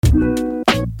Hi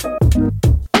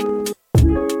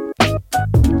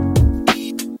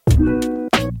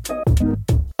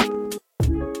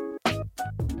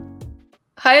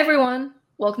everyone,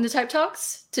 welcome to Type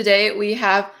Talks. Today we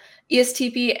have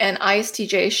ESTP and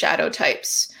ISTJ shadow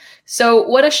types. So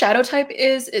what a shadow type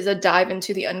is a dive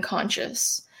into the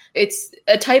unconscious. It's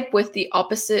a type with the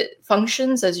opposite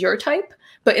functions as your type,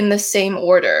 but in the same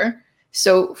order.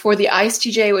 So for the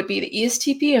ISTJ it would be the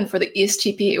ESTP, and for the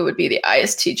ESTP it would be the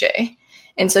ISTJ.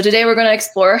 And so today we're going to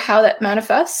explore how that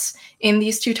manifests in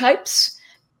these two types.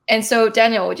 And so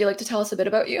Daniel, would you like to tell us a bit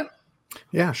about you?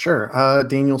 Yeah, sure.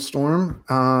 Daniel Storm,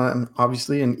 I'm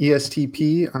obviously an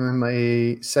ESTP. I'm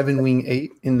a 7-wing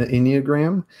 8 in the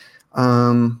Enneagram.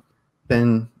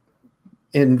 Been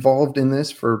involved in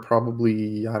this for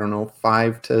probably,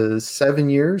 5 to 7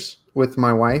 years with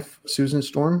my wife, Susan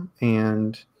Storm,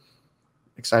 and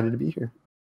excited to be here.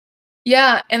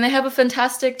 Yeah, and they have a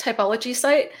fantastic typology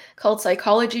site called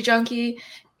Psychology Junkie,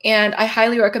 and I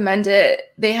highly recommend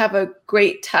it. They have a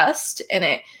great test, and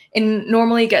it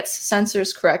normally gets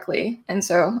sensors correctly, and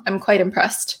so I'm quite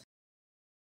impressed.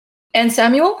 And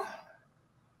Samuel?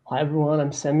 Hi everyone,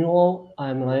 I'm Samuel.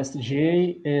 I'm an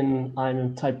ISTJ, and I'm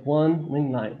in Type 1,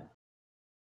 Wing 9.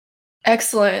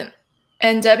 Excellent.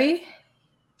 And Debbie?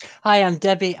 Hi, I'm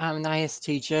Debbie. I'm an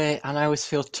ISTJ, and I always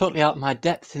feel totally out of my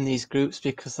depth in these groups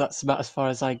because that's about as far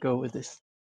as I go with this.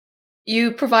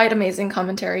 You provide amazing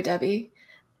commentary, Debbie.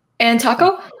 And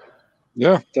Taco?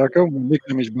 Yeah, Taco. My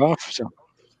nickname is Baaf. So,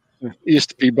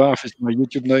 ESTP Baaf is my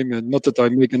YouTube name. Not that I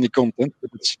make any content, but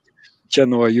it's a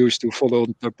channel I use to follow all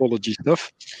the typology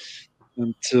stuff.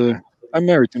 And I'm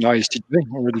married to an ISTJ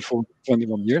already for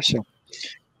 21 years. So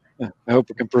I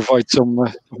hope I can provide some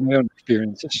of my own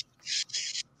experiences.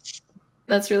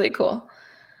 That's really cool.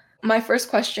 My first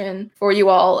question for you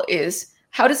all is,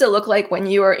 how does it look like when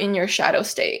you are in your shadow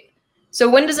state? So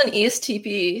when does an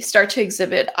ESTP start to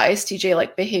exhibit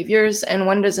ISTJ-like behaviors, and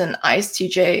when does an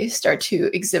ISTJ start to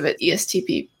exhibit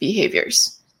ESTP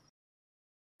behaviors?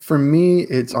 For me,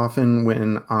 it's often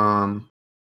when I'm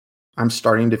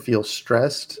starting to feel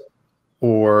stressed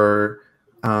or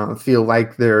feel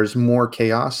like there's more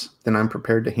chaos than I'm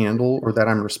prepared to handle or that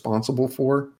I'm responsible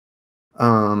for,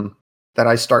 that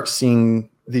I start seeing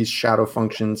these shadow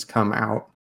functions come out.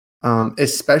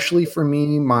 Especially for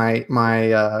me, my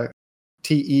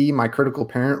TE, my critical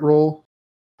parent role.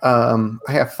 I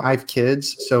have 5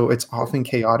 kids, so it's often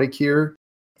chaotic here.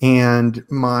 And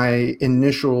my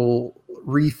initial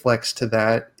reflex to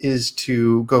that is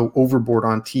to go overboard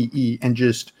on TE and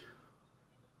just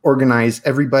organize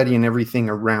everybody and everything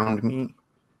around me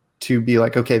to be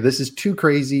like, okay, this is too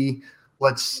crazy.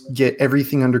 Let's get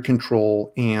everything under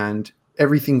control and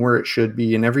everything where it should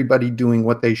be and everybody doing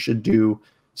what they should do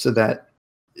so that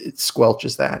it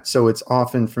squelches that. So it's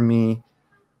often for me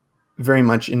very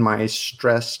much in my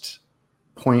stressed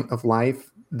point of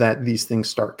life that these things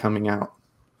start coming out.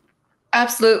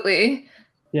 Absolutely.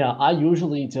 Yeah, I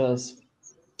usually it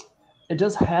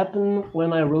just happens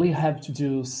when I really have to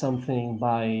do something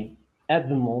at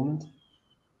the moment.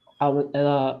 I would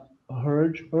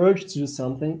urge to do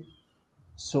something.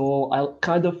 So I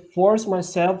kind of force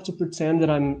myself to pretend that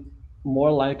I'm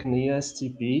more like an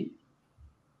ESTP,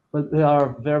 but there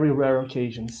are very rare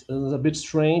occasions. It's a bit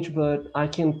strange, but I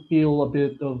can feel a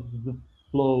bit of the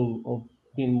flow of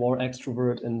being more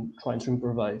extrovert and trying to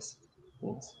improvise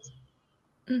things.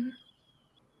 Mm-hmm.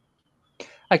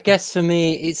 I guess for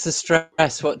me, it's the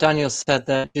stress. What Daniel said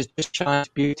there just shines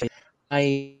beauty. When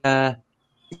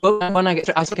I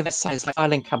think of it as like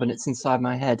filing cabinets inside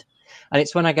my head, and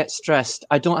it's when I get stressed,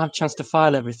 I don't have a chance to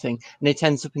file everything, and it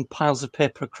ends up in piles of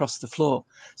paper across the floor.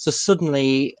 So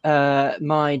suddenly,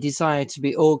 my desire to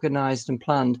be organized and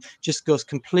planned just goes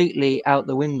completely out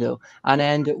the window, and I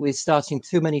end up with starting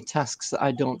too many tasks that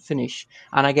I don't finish,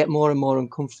 and I get more and more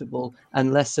uncomfortable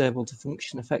and less able to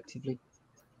function effectively.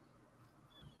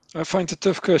 I find it a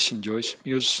tough question, Joyce,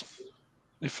 because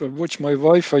if I watch my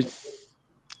wife, I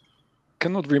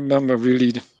cannot remember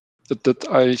really that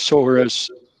I saw her as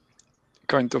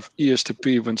kind of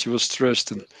ESTP when she was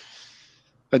stressed. And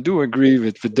I do agree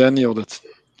with Daniel that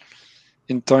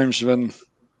in times when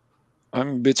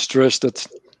I'm a bit stressed that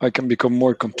I can become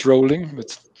more controlling,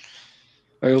 but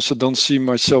I also don't see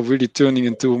myself really turning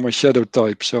into my shadow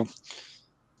type. So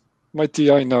my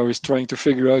TI now is trying to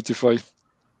figure out if I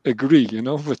agree,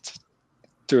 with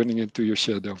turning into your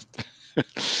shadow.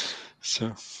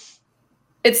 So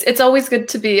It's always good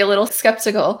to be a little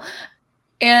skeptical.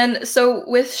 And so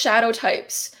with shadow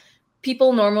types,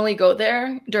 people normally go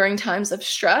there during times of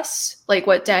stress, like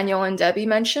what Daniel and Debbie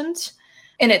mentioned.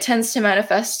 and it tends to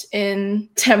manifest in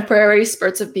temporary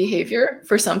spurts of behavior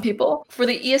for some people. For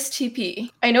the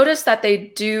ESTP, I noticed that they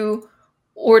do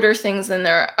order things in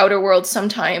their outer world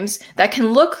sometimes that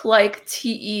can look like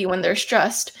TE when they're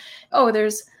stressed. Oh,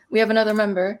 we have another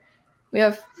member. We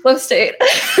have Flow State.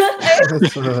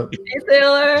 What's up? Hey,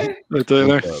 Taylor. Hey,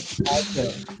 Taylor.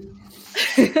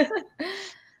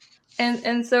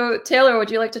 And so, Taylor, would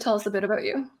you like to tell us a bit about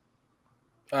you?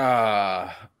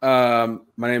 My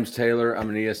name's Taylor. I'm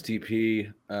an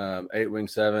ESTP,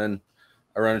 8-Wing-7.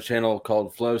 I run a channel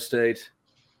called Flow State,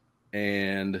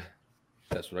 and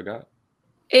that's what I got.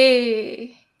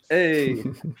 Hey.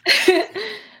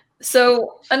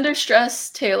 So, under stress,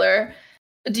 Taylor,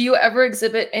 do you ever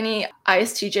exhibit any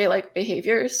ISTJ-like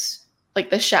behaviors, like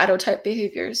the shadow type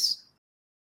behaviors?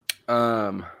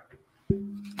 I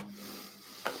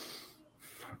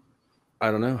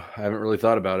don't know. I haven't really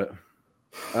thought about it.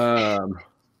 I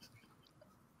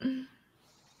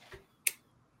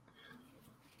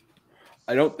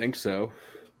don't think so.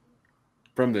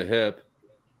 From the hip.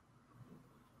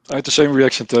 I had the same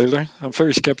reaction, Taylor. I'm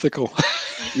very skeptical.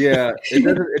 Yeah,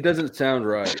 it doesn't sound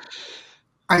right.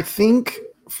 I think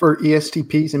for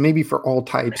ESTPs and maybe for all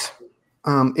types,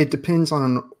 it depends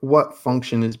on what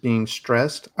function is being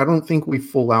stressed. I don't think we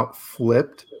full out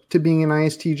flipped to being an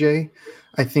ISTJ.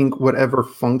 I think whatever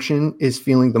function is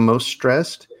feeling the most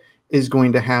stressed is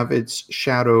going to have its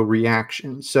shadow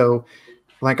reaction. So,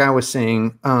 like I was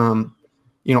saying, I'm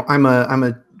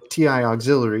a TI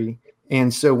auxiliary,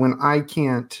 and so when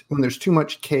there's too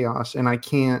much chaos and I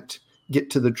can't get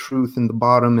to the truth and the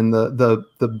bottom and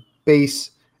the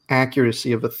base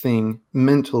accuracy of a thing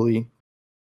mentally,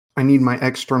 I need my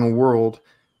external world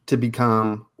to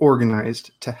become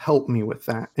organized to help me with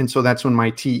that. And so that's when my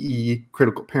TE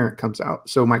critical parent comes out.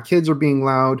 So my kids are being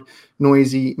loud,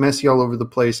 noisy, messy all over the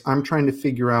place. I'm trying to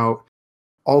figure out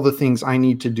all the things I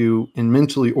need to do and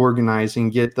mentally organize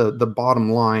and get the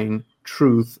bottom line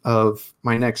truth of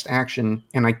my next action.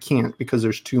 And I can't because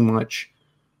there's too much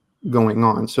going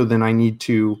on. So then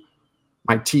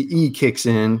my TE kicks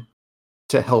in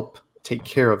to help take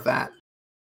care of that.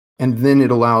 And then it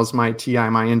allows my TI,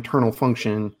 my internal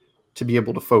function, to be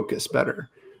able to focus better.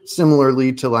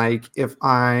 Similarly to like if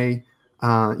I,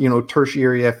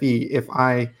 tertiary FE, if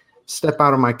I step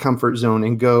out of my comfort zone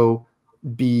and go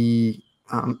be,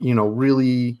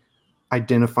 really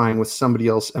identifying with somebody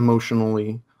else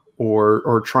emotionally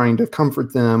or trying to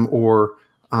comfort them or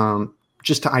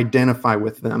just to identify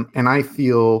with them. And I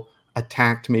feel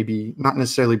attacked, maybe not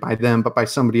necessarily by them, but by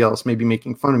somebody else, maybe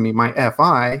making fun of me. My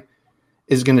FI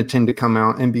is going to tend to come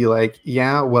out and be like,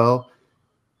 yeah, well,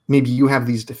 maybe you have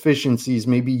these deficiencies.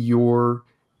 Maybe your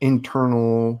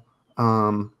internal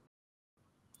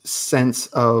sense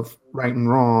of right and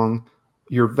wrong,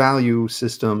 your value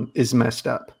system is messed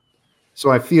up.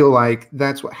 So I feel like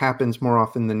that's what happens more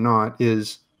often than not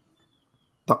is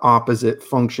the opposite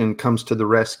function comes to the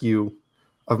rescue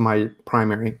of my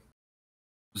primary.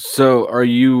 So are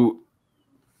you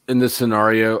in this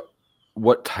scenario?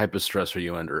 What type of stress are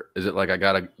you under? Is it like I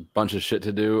got a bunch of shit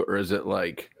to do, or is it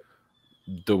like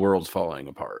the world's falling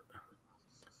apart?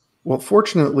 Well,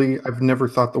 fortunately, I've never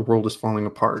thought the world is falling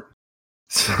apart.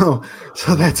 So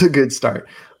that's a good start.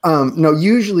 No,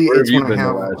 usually Where it's have you when I been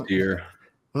have the last year?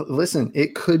 Well, listen,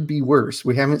 it could be worse.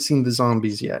 We haven't seen the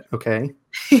zombies yet. Okay.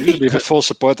 Usually if it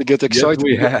falls apart, to get excited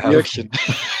we with have. the action.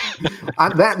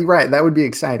 That would be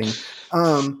exciting.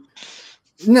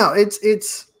 No, it's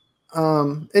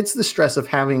the stress of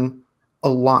having a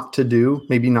lot to do,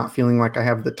 maybe not feeling like I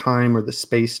have the time or the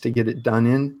space to get it done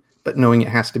in, but knowing it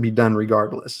has to be done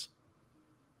regardless.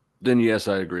 Then yes,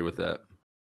 I agree with that.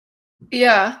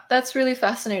 Yeah, that's really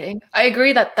fascinating. I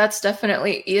agree that that's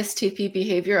definitely ESTP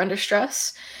behavior under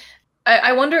stress.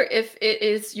 I wonder if it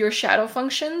is your shadow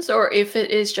functions or if it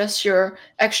is just your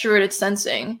extroverted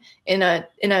sensing in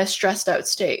a stressed out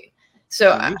state.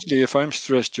 So Usually if I'm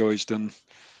stressed, Joyce, then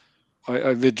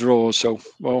I withdraw. So,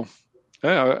 well,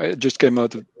 I just came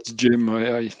out of the gym.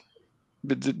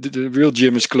 The real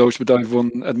gym is closed, but I have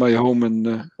one at my home,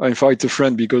 and I invite a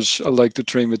friend because I like to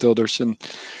train with others. And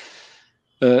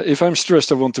if I'm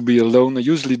stressed, I want to be alone. I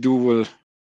usually do a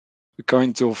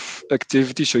kind of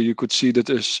activity, so you could see that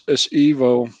as SE.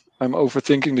 Well, I'm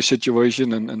overthinking the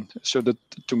situation, and so that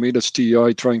to me that's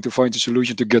TI, trying to find a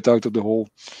solution to get out of the hole.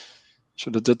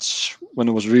 So that's when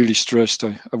I was really stressed.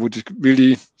 I would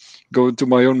really go into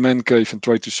my own man cave and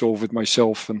try to solve it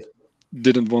myself, and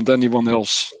didn't want anyone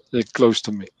else close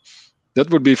to me.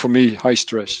 That would be for me high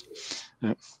stress.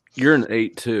 Yeah. You're an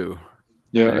 8 too.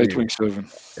 Yeah, Maybe.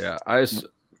 8-Wing-7. Yeah, I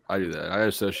do that. I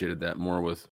associated that more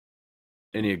with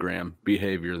Enneagram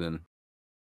behavior than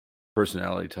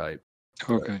personality type.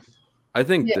 Okay. I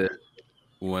think Yeah. that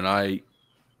when I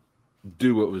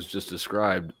do what was just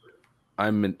described,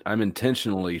 I'm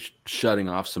intentionally shutting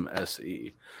off some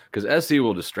SE because SE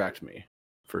will distract me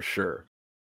for sure,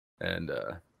 and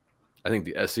I think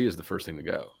the SE is the first thing to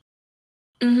go.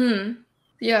 Mm-hmm.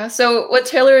 Yeah. So what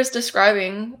Taylor is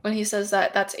describing when he says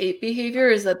that that's 8 behavior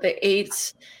is that the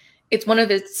 8, it's one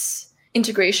of its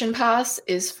integration paths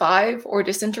is 5 or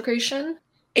disintegration.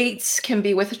 8s can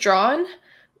be withdrawn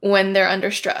when they're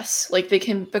under stress. Like they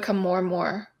can become more and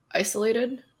more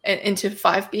isolated and into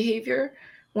 5 behavior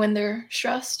when they're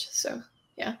stressed. So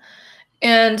yeah.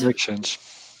 And Makes sense.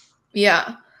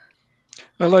 yeah.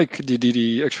 I like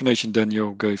the explanation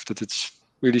Daniel gave that it's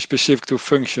really specific to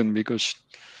function because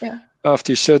Yeah.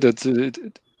 after you said it,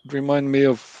 it reminded me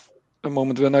of a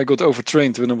moment when I got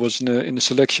overtrained when I was in the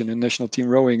selection in national team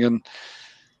rowing, and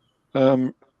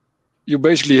you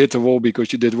basically hit the wall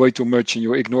because you did way too much and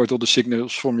you ignored all the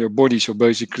signals from your body. So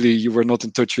basically, you were not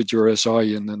in touch with your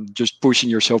SI and just pushing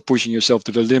yourself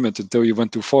to the limit until you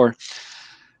went too far.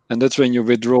 And that's when you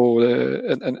withdraw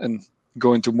and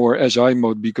go into more SI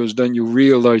mode, because then you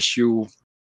realize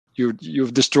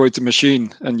you've destroyed the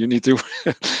machine and you need to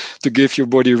to give your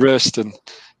body rest and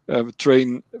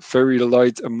train very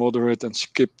light and moderate and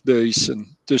skip days and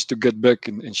just to get back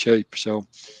in shape. So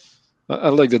I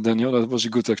like that, Daniel. That was a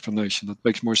good explanation. That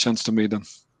makes more sense to me than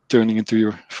turning into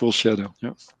your full shadow.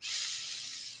 Yeah.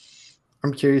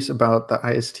 I'm curious about the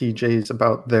ISTJs,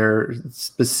 about their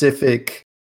specific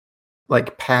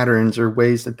like patterns or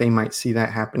ways that they might see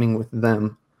that happening with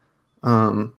them,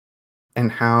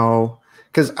 and how,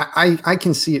 because I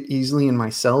can see it easily in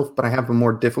myself, but I have a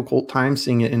more difficult time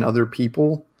seeing it in other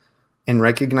people and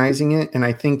recognizing it. And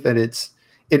I think that it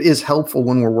is helpful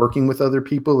when we're working with other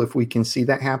people, if we can see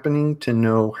that happening, to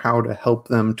know how to help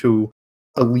them to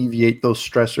alleviate those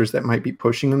stressors that might be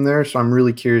pushing them there. So I'm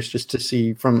really curious just to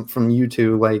see from you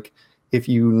two, like if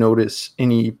you notice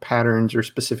any patterns or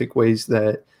specific ways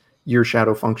that your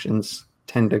shadow functions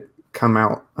tend to come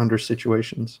out under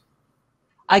situations.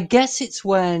 I guess it's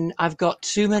when I've got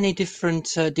too many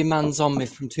different demands on me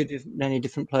from many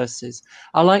different places.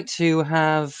 I like to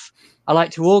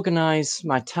organize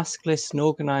my task list and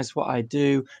organize what I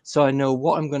do so I know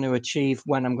what I'm going to achieve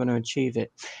when I'm going to achieve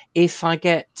it. If I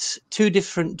get 2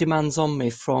 different demands on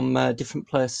me from different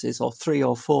places, or 3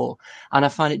 or 4, and I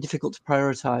find it difficult to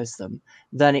prioritize them,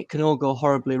 then it can all go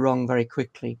horribly wrong very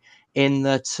quickly. In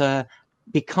that,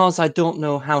 because I don't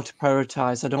know how to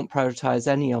prioritize, I don't prioritize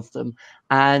any of them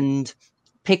and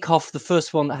pick off the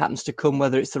first one that happens to come,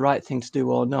 whether it's the right thing to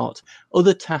do or not.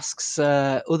 Other tasks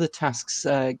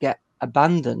get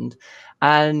abandoned,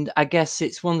 and I guess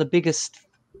it's one of the biggest.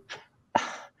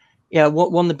 Yeah,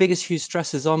 one of the biggest huge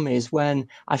stresses on me is when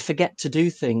I forget to do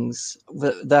things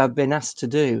that I've been asked to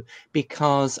do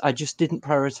because I just didn't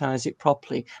prioritize it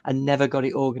properly and never got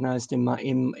it organized in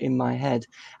my head,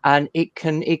 and it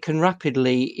can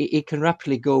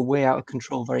rapidly go way out of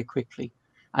control very quickly,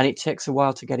 and it takes a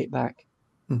while to get it back.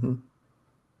 Mm-hmm.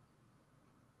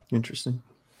 Interesting.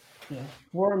 Yeah.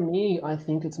 For me, I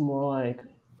think it's more like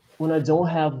when I don't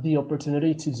have the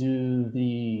opportunity to do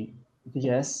the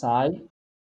SI,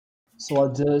 so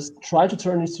I just try to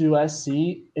turn it to SC,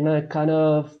 and I kind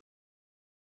of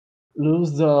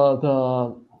lose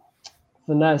the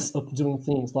finesse of doing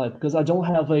things, like because I don't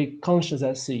have a conscious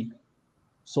SC.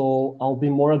 So I'll be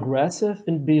more aggressive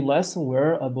and be less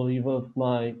aware, I believe, of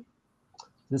my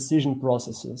decision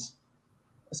processes.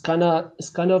 It's kind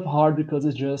of hard because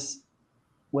it's just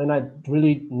when I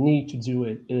really need to do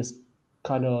it is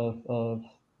kind of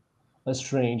a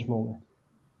strange moment.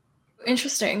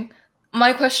 Interesting.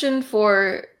 My question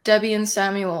for Debbie and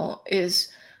Samuel is,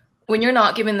 when you're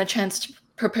not given the chance to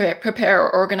prepare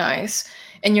or organize,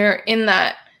 and you're in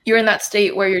that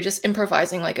state where you're just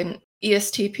improvising like an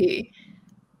ESTP,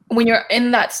 when you're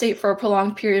in that state for a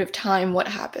prolonged period of time, what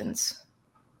happens?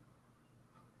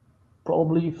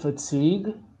 Probably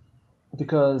fatigue,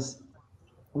 because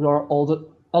we are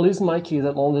at least in my case,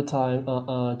 I'm all the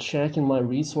time checking my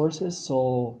resources.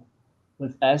 So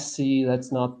with SC,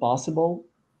 that's not possible.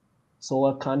 So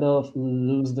I kind of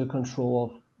lose the control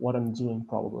of what I'm doing,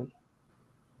 probably.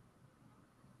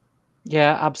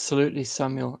 Yeah, absolutely,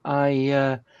 Samuel.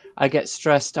 I get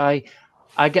stressed. I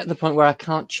get to the point where I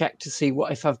can't check to see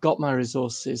what if I've got my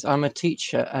resources. I'm a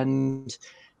teacher, and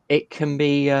it can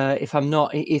be if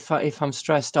I'm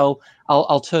stressed,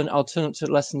 I'll turn up to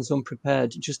lessons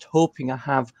unprepared, just hoping I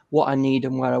have what I need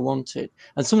and where I want it.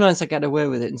 And sometimes I get away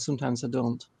with it, and sometimes I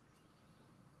don't.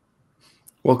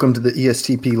 Welcome to the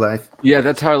ESTP life. Yeah,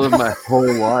 that's how I live my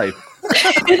whole life.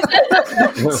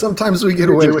 Sometimes we get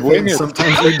You away just with wing it, it.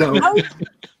 sometimes we don't.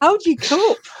 How do you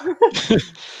cope?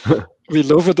 We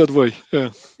love it that way. Yeah.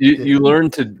 You learn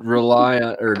to rely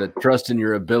on, or to trust in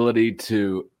your ability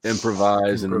to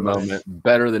improvise in the moment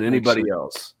better than anybody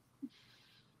else.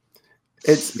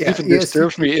 It's It even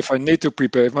disturbs me if I need to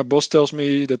prepare. If my boss tells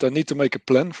me that I need to make a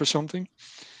plan for something,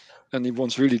 and he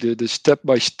wants really the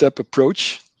step-by-step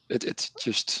approach, it's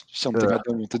just something I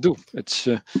don't want to do. It's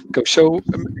goes so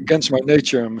against my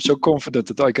nature. I'm so confident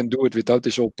that I can do it without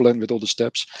this whole plan with all the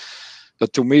steps.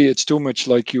 But to me, it's too much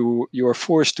like you are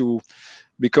forced to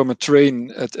become a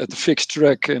train at a fixed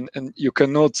track, and you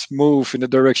cannot move in the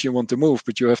direction you want to move,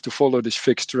 but you have to follow this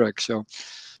fixed track. So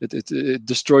it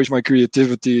destroys my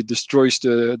creativity. It destroys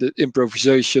the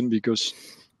improvisation, because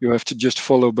you have to just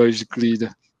follow basically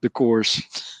the course.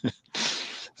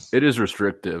 It is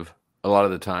restrictive a lot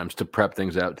of the times to prep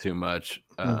things out too much.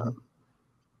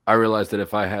 I realized that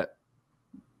if I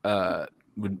had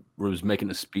was making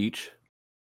a speech,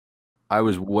 I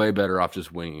was way better off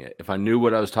just winging it. If I knew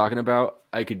what I was talking about,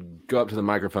 I could go up to the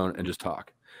microphone and just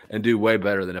talk and do way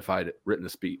better than if I'd written a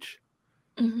speech.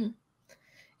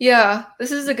 Yeah,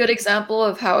 this is a good example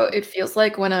of how it feels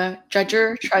like when a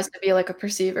judger tries to be like a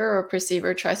perceiver, or a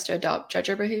perceiver tries to adopt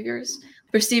judger behaviors.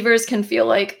 Perceivers can feel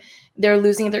like they're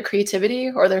losing their creativity,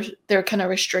 or they're kind of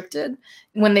restricted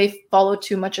when they follow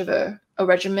too much of a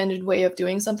regimented way of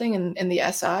doing something in the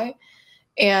SI.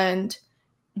 And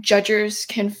judgers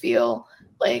can feel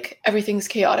like everything's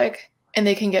chaotic, and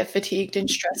they can get fatigued and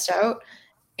stressed out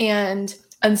and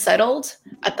unsettled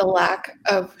at the lack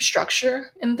of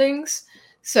structure in things.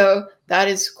 So that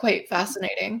is quite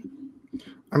fascinating.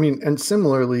 I mean, and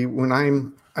similarly,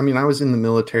 I was in the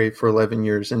military for 11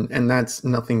 years, and that's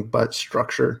nothing but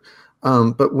structure.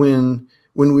 But when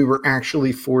we were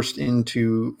actually forced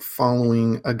into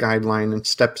following a guideline and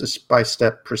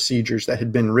step-by-step procedures that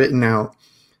had been written out,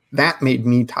 that made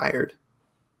me tired,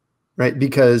 right?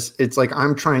 Because it's like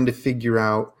I'm trying to figure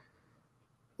out,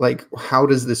 like, how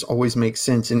does this always make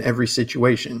sense in every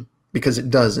situation? Because it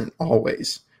doesn't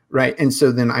always, right? And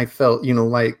so then I felt,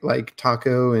 like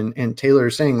Taco and Taylor are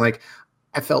saying, like,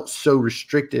 I felt so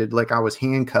restricted, like I was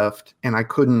handcuffed, and I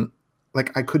couldn't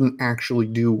actually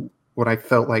do what I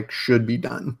felt like should be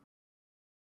done.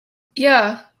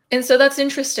 Yeah, and so that's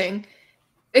interesting.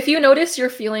 If you notice you're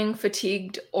feeling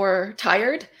fatigued or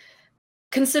tired,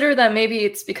 consider that maybe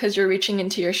it's because you're reaching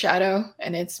into your shadow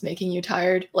and it's making you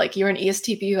tired. Like you're an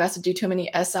ESTP who has to do too many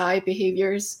SI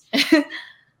behaviors.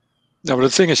 No, but the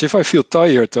thing is, if I feel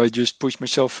tired, I just push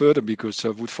myself further, because I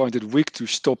would find it weak to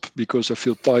stop because I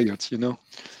feel tired,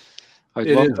 I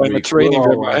had one time a training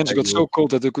where my hands got so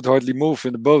cold that I could hardly move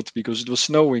in the boat because it was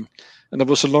snowing. And that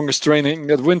was the longest training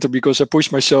that winter, because I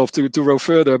pushed myself to row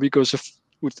further, because I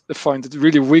would find it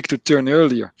really weak to turn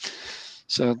earlier.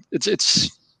 So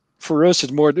it's for us,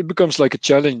 it becomes like a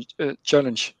challenge,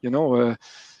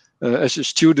 as a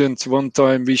student, one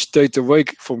time we stayed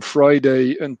awake from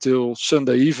Friday until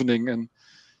Sunday evening, and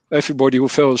everybody who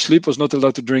fell asleep was not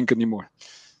allowed to drink anymore.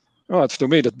 Well, to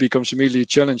me, that becomes immediately a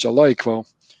challenge I like. Well,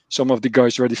 some of the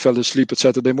guys already fell asleep at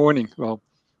Saturday morning. Well,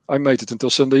 I made it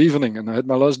until Sunday evening, and I had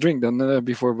my last drink then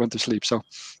before I went to sleep. So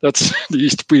that's the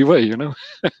ESTP way,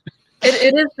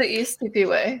 It is the ESTP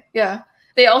way, yeah.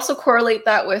 They also correlate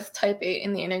that with type 8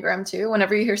 in the Enneagram too.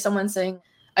 Whenever you hear someone saying,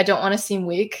 I don't want to seem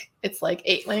weak, it's like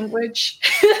 8 language.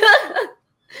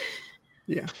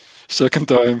 Yeah. Second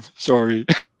time, sorry.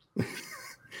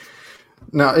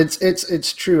 No,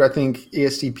 it's true. I think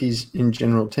ESTPs in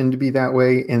general tend to be that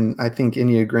way, and I think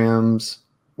Enneagrams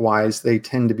wise, they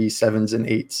tend to be 7s and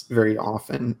 8s very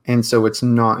often, and so it's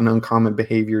not an uncommon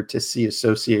behavior to see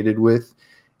associated with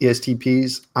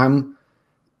ESTPs. I'm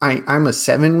a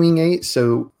 7-wing 8,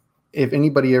 so if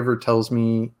anybody ever tells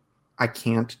me I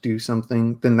can't do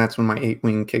something, then that's when my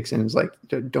 8-wing kicks in. Is like,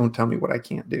 don't tell me what I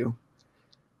can't do.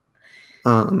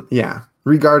 Yeah,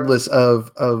 regardless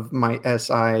of my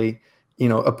SI,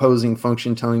 opposing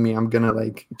function telling me I'm gonna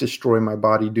like destroy my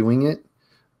body doing it.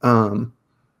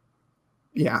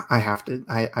 Yeah,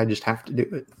 I just have to do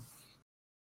it.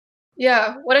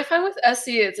 Yeah, what I find with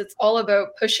SE is it's all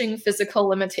about pushing physical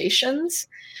limitations.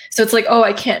 So it's like, oh,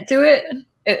 I can't do it.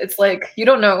 It's like, you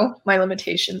don't know my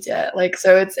limitations yet. Like,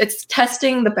 so it's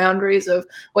testing the boundaries of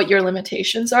what your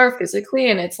limitations are physically,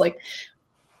 and it's like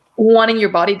wanting your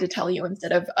body to tell you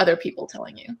instead of other people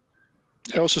telling you.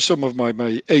 Also, some of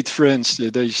my 8 friends,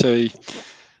 they say,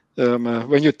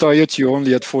 when you're tired, you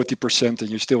only at 40% and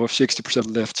you still have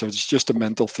 60% left. So it's just a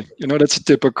mental thing. That's a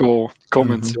typical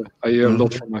comment I hear a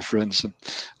lot from my friends. And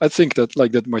I think that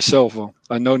like that myself. Well,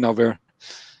 I know now where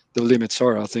the limits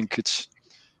are. I think it's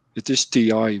it is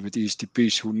TI with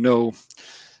ESTPs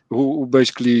who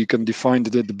basically can define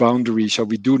the boundaries. So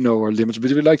we do know our limits,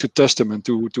 but we like to test them and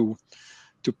to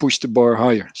push the bar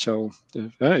higher. So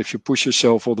if you push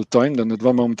yourself all the time, then at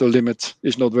one moment the limit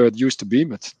is not where it used to be,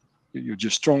 but you're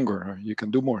just stronger, or you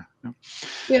can do more.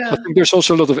 Yeah. I think there's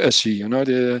also a lot of SE.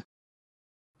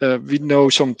 We know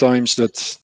sometimes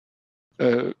that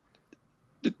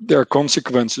there are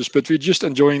consequences, but we're just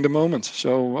enjoying the moment.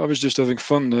 So I was just having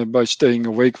fun by staying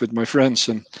awake with my friends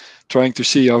and trying to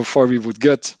see how far we would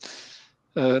get.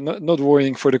 Not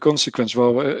worrying for the consequence.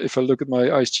 Well, if I look at my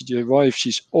ISTJ wife,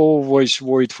 she's always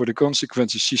worried for the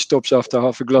consequences. She stops after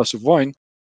half a glass of wine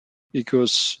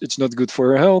because it's not good for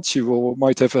her health. She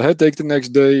might have a headache the next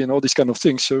day and all these kind of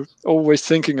things. So always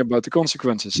thinking about the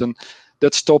consequences, and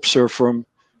that stops her from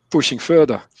pushing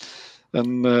further.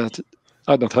 And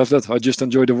I don't have that. I just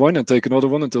enjoy the wine and take another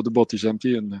one until the bottle's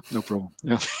empty, and no problem.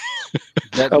 Yeah,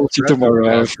 I will see tomorrow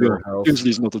how I feel.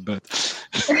 Usually it's not that bad.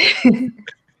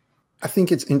 I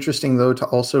think it's interesting, though, to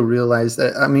also realize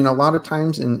that, I mean, a lot of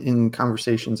times in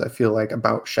conversations, I feel like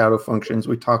about shadow functions,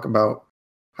 we talk about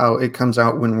how it comes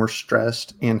out when we're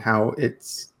stressed and how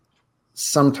it's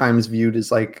sometimes viewed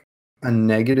as like a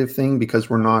negative thing because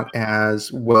we're not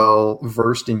as well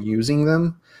versed in using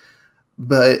them.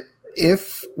 But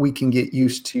if we can get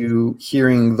used to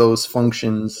hearing those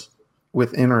functions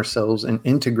within ourselves and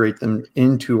integrate them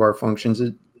into our functions,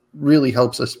 it really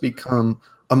helps us become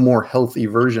a more healthy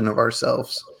version of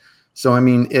ourselves. So, I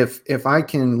mean, if I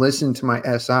can listen to my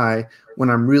SI when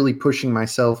I'm really pushing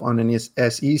myself on an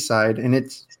SE side, and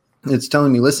it's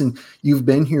telling me, listen, you've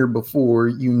been here before,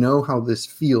 you know how this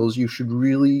feels, you should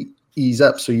really ease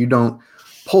up so you don't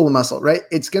pull a muscle, right?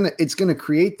 It's gonna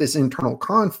create this internal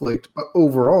conflict, but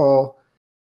overall,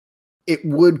 it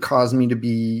would cause me to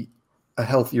be a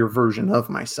healthier version of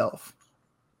myself.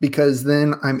 Because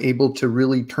then I'm able to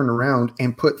really turn around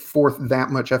and put forth that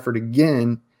much effort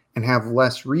again and have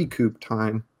less recoup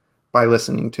time by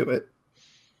listening to it.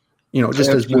 Just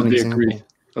as one example. Agree.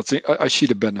 I think I see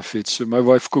the benefits. My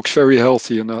wife cooks very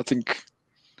healthy, and I think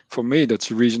for me that's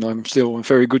the reason I'm still in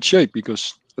very good shape,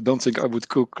 because I don't think I would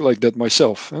cook like that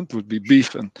myself. It would be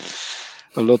beef and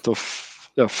a lot of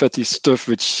fatty stuff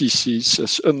which she sees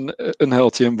as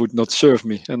unhealthy and would not serve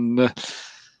me. And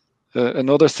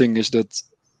another thing is that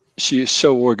she is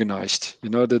so organized,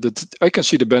 that I can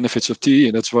see the benefits of TE,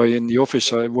 and that's why in the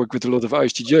office I work with a lot of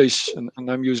ISTJs, and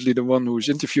I'm usually the one who's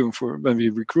interviewing for when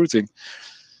we're recruiting,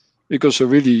 because I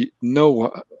really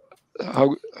know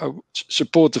how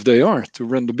supportive they are to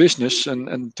run the business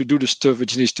and to do the stuff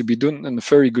which needs to be done in a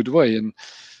very good way. And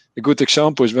a good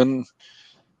example is when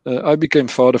I became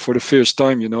father for the first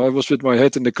time. I was with my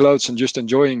head in the clouds and just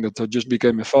enjoying that I just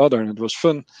became a father, and it was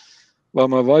fun. While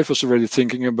my wife was already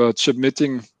thinking about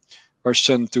submitting our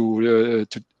son to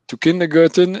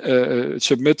kindergarten,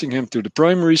 submitting him to the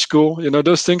primary school,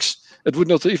 those things, it would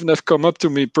not even have come up to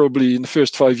me probably in the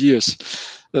first 5 years.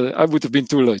 I would have been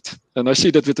too late. And I see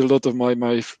that with a lot of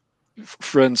my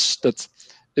friends, that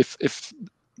if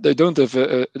they don't have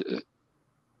a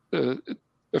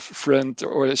friend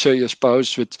or say a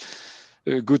spouse with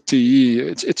good TE,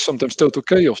 it's sometimes total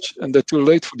chaos, and they're too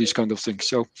late for these kind of things.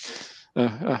 So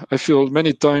I feel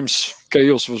many times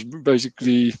chaos was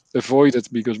basically avoided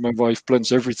because my wife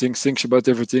plans everything, thinks about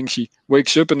everything. She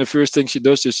wakes up and the first thing she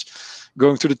does is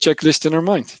going to the checklist in her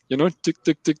mind. Tick,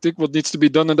 tick, tick, tick, what needs to be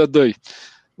done in that day.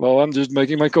 Well, I'm just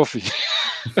making my coffee.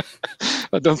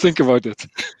 I don't think about it.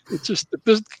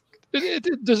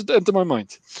 It doesn't enter my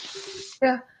mind.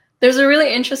 Yeah, there's a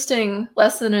really interesting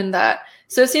lesson in that.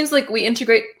 So it seems like we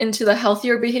integrate into the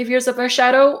healthier behaviors of our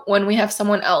shadow when we have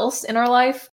someone else in our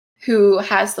life who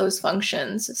has those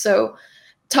functions. So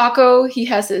Taco, he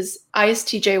has his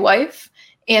ISTJ wife,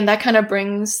 and that kind of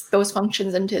brings those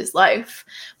functions into his life.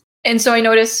 And so I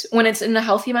notice when it's in a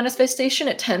healthy manifestation,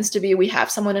 it tends to be we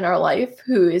have someone in our life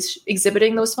who is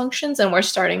exhibiting those functions, and we're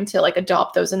starting to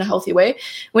adopt those in a healthy way.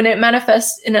 When it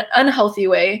manifests in an unhealthy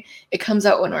way, it comes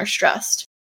out when we're stressed.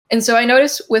 And so I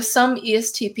notice with some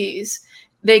ESTPs,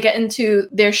 they get into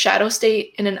their shadow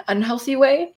state in an unhealthy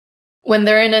way when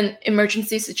they're in an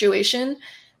emergency situation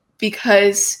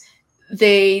because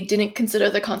they didn't consider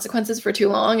the consequences for too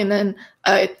long, and then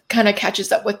it kind of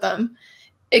catches up with them.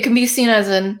 It can be seen as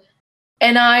an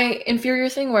NI inferior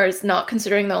thing where it's not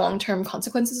considering the long-term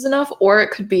consequences enough, or it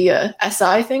could be a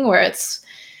SI thing where it's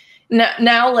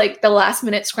now the last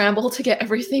minute scramble to get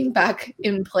everything back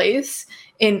in place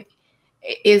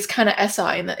is kind of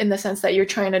SI in the sense that you're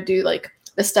trying to do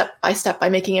the step by step by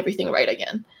making everything right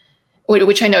again,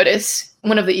 which I notice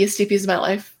one of the ESTPs in my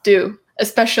life do,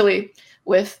 especially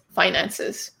with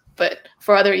finances. But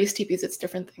for other ESTPs, it's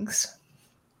different things.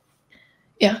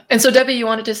 Yeah. And so Debbie, you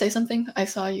wanted to say something? I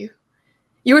saw you.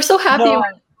 You were so happy. No,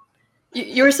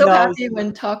 You were so No, I happy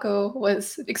when Taco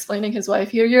was explaining his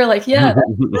wife. You're like, yeah,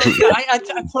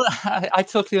 I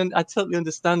totally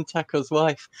understand Taco's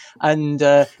wife and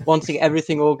wanting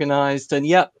everything organised, and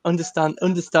understand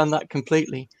that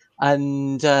completely.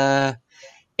 And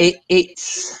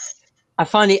it's I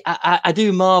find it I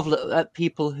do marvel at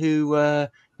people who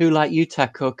like you,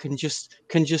 Taco, can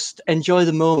just enjoy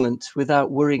the moment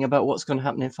without worrying about what's going to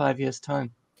happen in 5 years'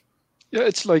 time. Yeah,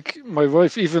 it's like my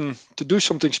wife, even to do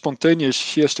something spontaneous,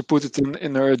 she has to put it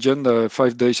in her agenda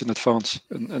 5 days in advance,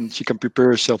 and she can prepare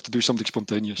herself to do something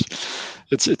spontaneous.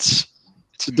 It's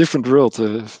a different world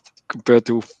compared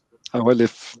to how I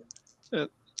live.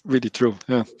 Really true.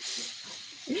 Yeah.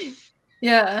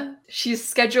 yeah. She's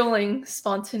scheduling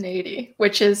spontaneity,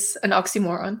 which is an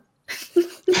oxymoron.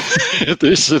 It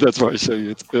is. That's why I say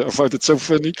it. I find it so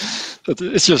funny that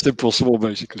it's just impossible.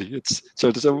 Basically, it's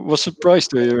so. I was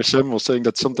surprised to hear Samuel saying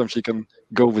that sometimes he can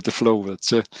go with the flow.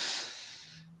 It's.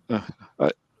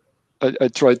 I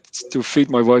tried to feed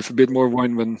my wife a bit more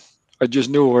wine when I just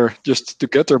knew her, just to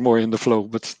get her more in the flow,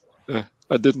 but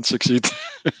I didn't succeed.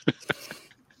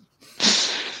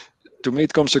 To me,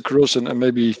 it comes across, and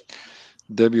maybe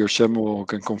Debbie or Samuel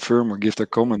can confirm or give their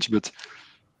comments, but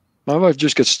my wife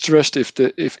just gets stressed if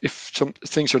some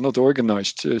things are not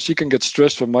organized. She can get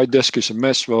stressed when my desk is a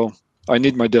mess. Well, I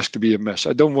need my desk to be a mess.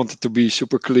 I don't want it to be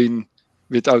super clean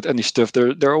without any stuff.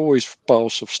 There are always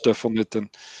piles of stuff on it, and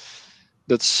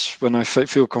that's when I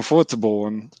feel comfortable.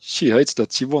 And she hates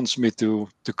that. She wants me to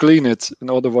clean it, and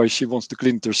otherwise she wants to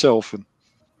clean it herself, and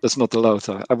that's not allowed.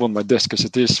 I want my desk as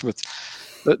it is. But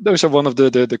those are one of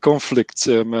the conflict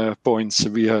points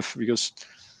we have, because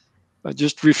I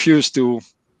just refuse to.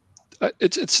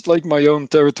 It's like my own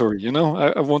territory, you know.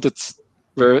 I want it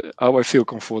how I feel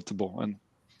comfortable, and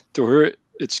to her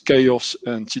it's chaos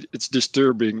and it's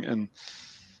disturbing. And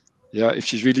yeah, if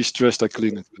she's really stressed, I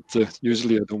clean it, but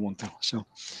usually I don't want to. So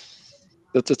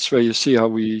that's where you see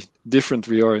how different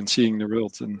we are in seeing the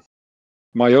world. And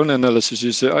my own analysis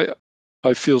is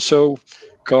I feel so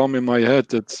calm in my head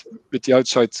that with the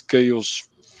outside chaos,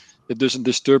 it doesn't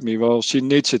disturb me. Well, she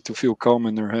needs it to feel calm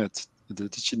in her head.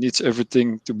 That she needs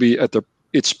everything to be at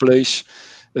its place,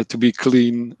 to be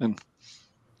clean. And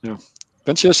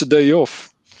when she has a day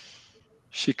off,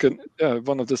 she can.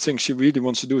 One of the things she really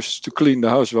wants to do is to clean the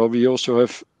house. Well, we also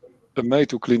have a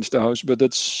maid who cleans the house, but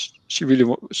that's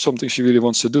something she really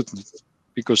wants to do,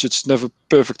 because it's never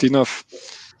perfect enough,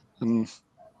 and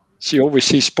she always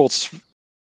sees spots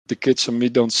the kids and me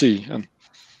don't see. And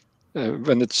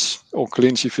when it's all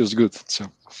clean, she feels good. So.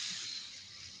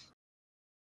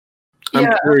 I'm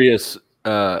curious,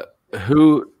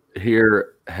 who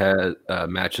here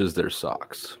matches their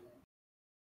socks?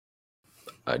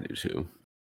 I do too.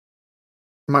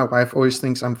 My wife always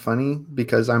thinks I'm funny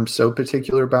because I'm so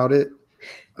particular about it.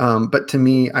 But to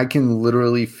me, I can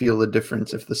literally feel the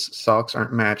difference if the socks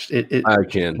aren't matched. It I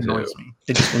can annoys too. me.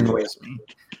 It just annoys me.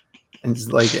 And it's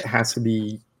like it has to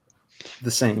be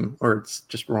the same or it's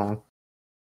just wrong.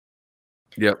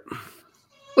 Yep.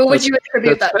 What would you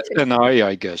attribute that to? And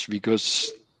I guess,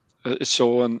 because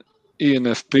so an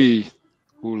ENFP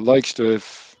who likes to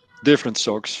have different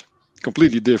socks,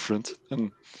 completely different, and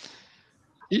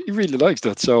he really likes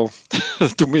that. So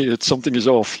to me, it's something is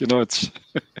off. You know, it's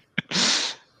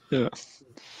yeah.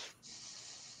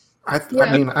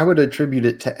 I mean, I would attribute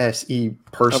it to SE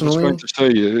personally. I was going to say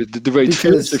the way it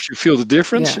feels. If you feel the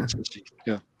difference,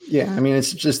 yeah. I mean,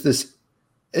 it's just this.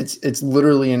 It's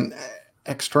literally an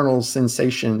external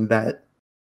sensation that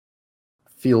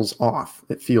feels off.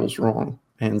 It feels wrong,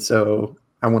 and so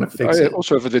I want to fix it. I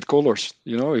also have it with colors.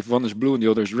 You know, if one is blue and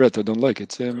the other is red, I don't like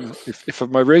it. If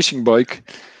my racing bike,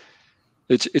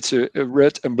 it's a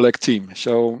red and black team.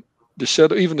 So the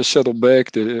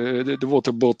saddlebag, the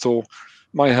water bottle,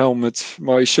 my helmet,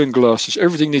 my sunglasses,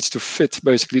 everything needs to fit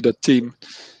basically that team.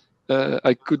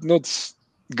 I could not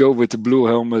go with the blue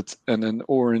helmet and an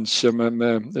orange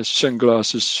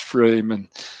sunglasses frame and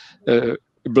a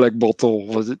black bottle.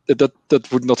 That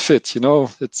would not fit, you know.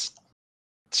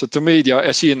 So to me, the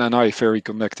SE and NI very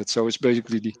connected. So it's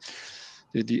basically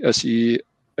the SE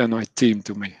NI team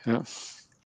to me. Yeah.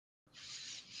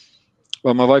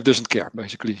 Well, my wife doesn't care.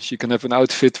 Basically, she can have an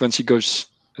outfit when she goes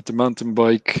at the mountain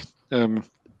bike,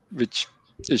 which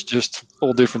is just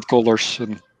all different colors,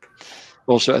 and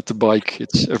also at the bike,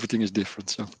 everything is different.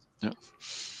 So yeah.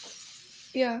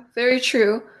 Yeah, very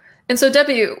true. And so,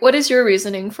 Debbie, what is your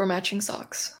reasoning for matching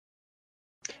socks?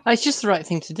 It's just the right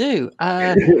thing to do.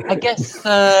 I guess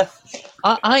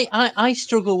I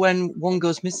struggle when one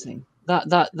goes missing.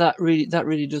 That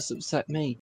really does upset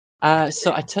me.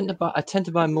 So I tend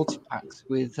to buy multi-packs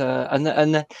with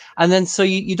and then so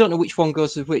you don't know which one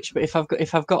goes with which. But if I've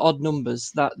got odd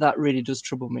numbers, that really does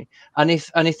trouble me. And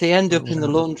if they end up in the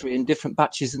laundry in different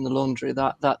batches in the laundry,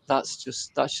 that's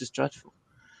just dreadful.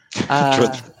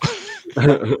 And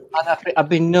I've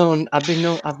been known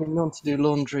to do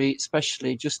laundry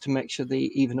especially just to make sure they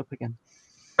even up again.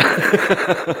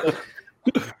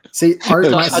 See,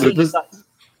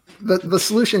 the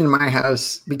solution in my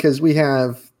house, because we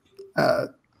have,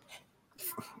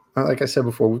 like I said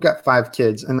before, we've got 5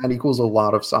 kids, and that equals a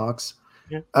lot of socks.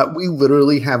 Yeah. We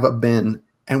literally have a bin,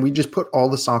 and we just put all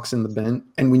the socks in the bin.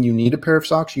 And when you need a pair of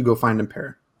socks, you go find a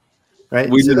pair, right?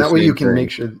 So that way you can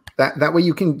make sure that way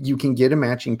you can get a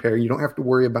matching pair. You don't have to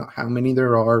worry about how many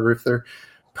there are or if they're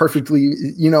perfectly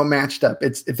matched up.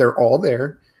 It's if they're all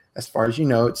there. As far as you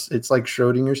know, it's like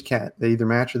Schrodinger's cat. They either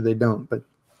match or they don't, but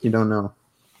you don't know.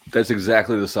 That's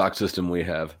exactly the sock system we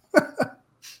have.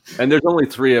 And there's only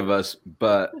 3 of us,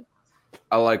 but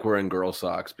I like wearing girl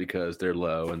socks because they're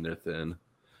low and they're thin.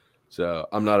 So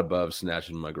I'm not above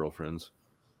snatching my girlfriend's.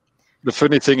 The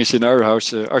funny thing is, in our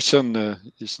house, our son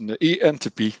is an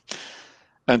ENTP,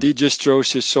 and he just throws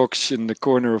his socks in the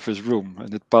corner of his room,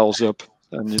 and it piles up.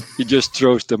 And he just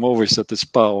throws them always at this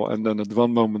pile. And then at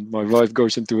one moment, my wife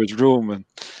goes into his room and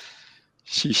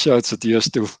she shouts that he has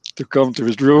to come to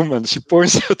his room, and she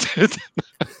points at it.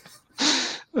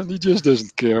 And he just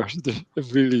doesn't care.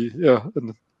 Really, yeah.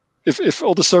 And if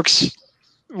all the socks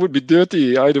would be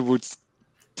dirty, he either would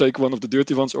take one of the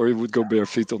dirty ones or he would go bare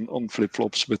feet on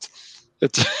flip-flops. But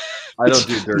it's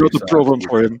not a problem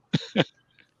for him.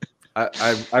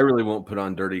 I really won't put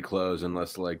on dirty clothes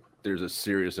unless like there's a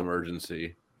serious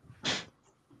emergency.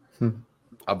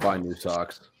 I'll buy new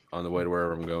socks on the way to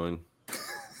wherever I'm going.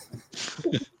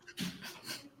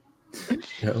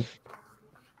 Yeah.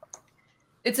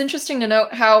 It's interesting to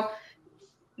note how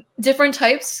different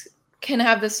types can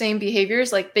have the same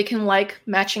behaviors. Like they can like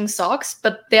matching socks,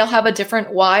 but they'll have a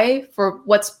different why for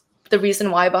what's the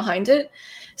reason why behind it.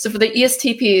 So for the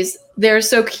ESTPs, they're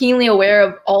so keenly aware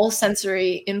of all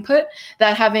sensory input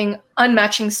that having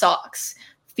unmatching socks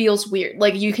feels weird.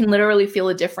 Like you can literally feel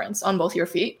a difference on both your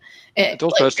feet. It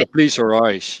also has to please our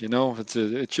eyes,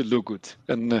 it should look good.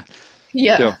 And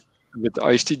yeah, with the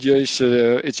ISTJs,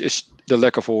 it's the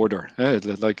lack of order.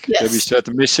 Like we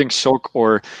said, missing sock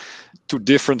or 2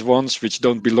 different ones which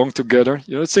don't belong together.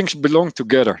 Things belong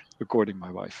together, according to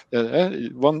my wife.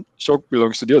 One sock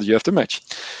belongs to the other. You have to match.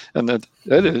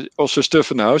 And also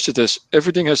stuff in the house,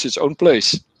 everything has its own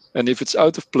place. And if it's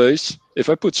out of place, if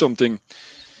I put something,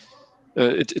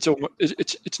 it's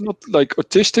not like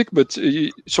autistic, but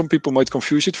some people might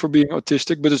confuse it for being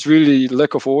autistic. But it's really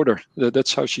lack of order.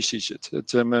 That's how she sees it.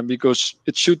 Because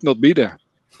it should not be there,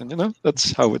 and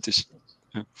that's how it is.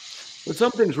 Yeah. But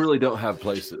some things really don't have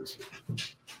places.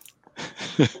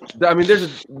 I mean,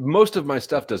 most of my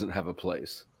stuff doesn't have a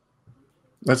place.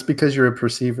 That's because you're a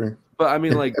perceiver. But I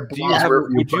mean, like, would you have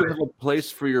a place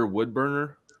for your wood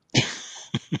burner?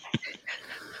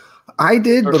 I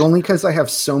did, but only because I have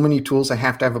so many tools. I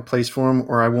have to have a place for them,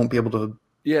 or I won't be able to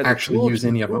actually use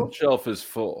any of them. The shelf is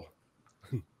full.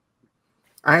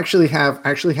 I actually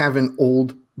have an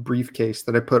old briefcase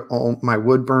that I put all my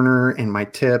wood burner and my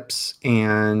tips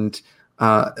and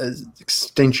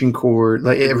extension cord,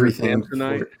 like everything.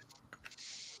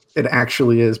 It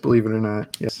actually is, believe it or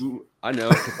not. Yes. Ooh, I know,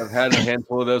 because I've had a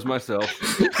handful of those myself.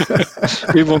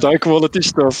 We want high quality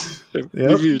stuff.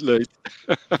 Yep.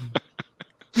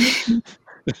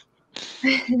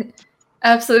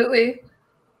 Absolutely.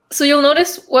 So you'll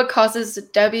notice what causes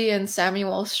Debbie and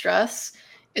Samuel stress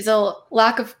is a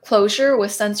lack of closure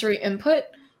with sensory input,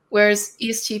 whereas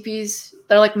ESTPs,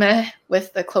 they're like meh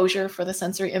with the closure for the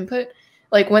sensory input.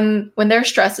 Like when they're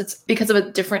stressed, it's because of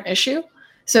a different issue.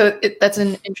 So that's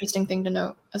an interesting thing to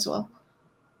note as well.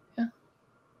 Yeah.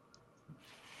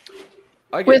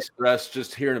 I get stressed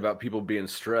just hearing about people being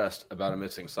stressed about a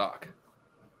missing sock.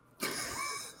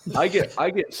 I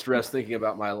get stressed thinking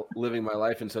about living my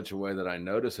life in such a way that I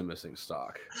notice a missing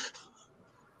sock.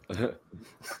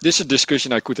 This is a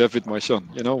discussion I could have with my son,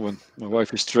 when my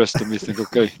wife is stressed and we think,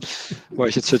 okay, why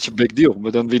is it such a big deal?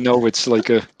 But then we know it's like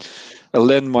a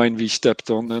landmine we stepped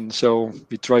on, and so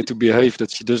we try to behave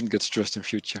that she doesn't get stressed in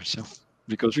future. So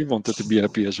because we want her to be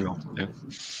happy as well. Yeah.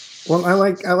 Well, I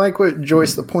like what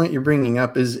Joyce, the point you're bringing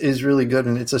up is really good,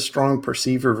 and it's a strong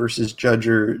perceiver versus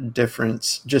judger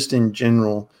difference just in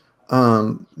general.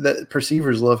 That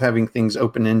perceivers love having things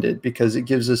open-ended because it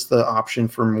gives us the option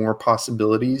for more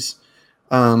possibilities,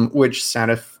 which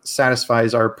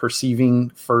satisfies our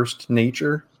perceiving first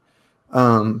nature.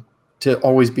 to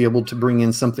always be able to bring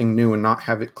in something new and not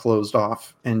have it closed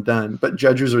off and done. But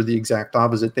judgers are the exact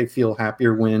opposite. They feel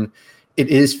happier when it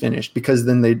is finished, because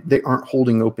then they aren't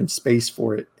holding open space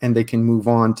for it, and they can move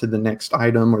on to the next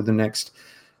item or the next,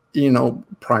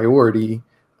 priority.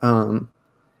 And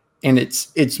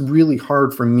it's really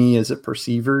hard for me as a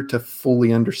perceiver to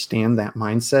fully understand that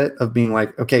mindset of being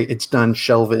like, okay, it's done,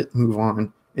 shelve it, move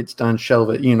on. It's done, shelve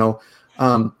it.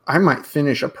 I might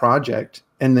finish a project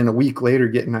and then a week later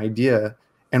get an idea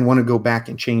and want to go back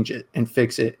and change it and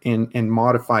fix it and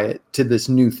modify it to this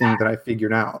new thing that I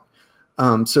figured out.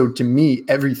 So to me,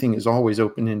 everything is always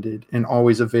open-ended and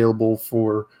always available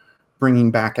for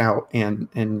bringing back out and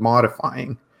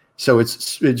modifying. So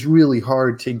it's really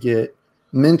hard to get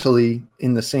mentally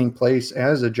in the same place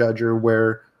as a judger,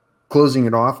 where closing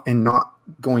it off and not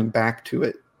going back to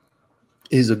it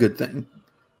is a good thing.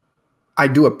 I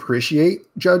do appreciate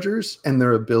judgers and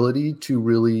their ability to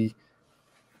really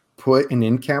put an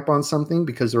end cap on something,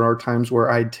 because there are times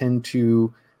where I tend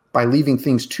to, by leaving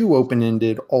things too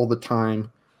open-ended all the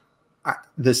time,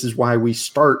 this is why we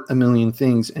start a million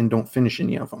things and don't finish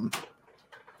any of them,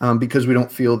 because we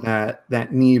don't feel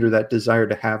that need or that desire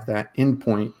to have that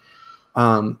endpoint.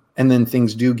 And then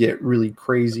things do get really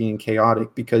crazy and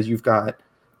chaotic because you've got,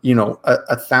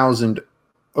 1,000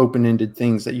 open-ended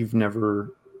things that you've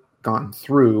never gone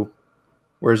through.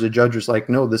 Whereas a judge is like,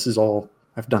 no, this is all,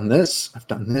 I've done this, I've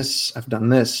done this, I've done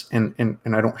this, and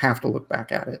I don't have to look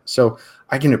back at it. So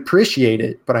I can appreciate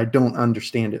it, but I don't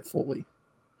understand it fully.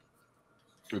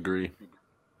 Agree.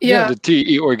 Yeah, the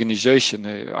TE organization,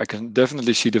 I can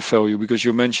definitely see the value, because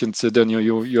you mentioned, Daniel,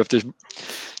 you have this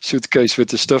suitcase with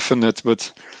the stuff in it,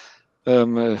 but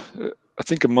I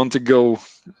think a month ago,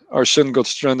 our son got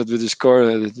stranded with his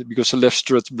car because the left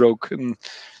strut broke, and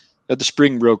the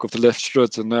spring broke of the left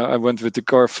strut, and I went with the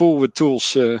car full with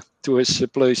tools to his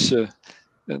place,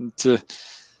 and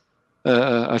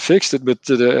I fixed it, but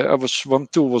one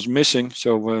tool was missing,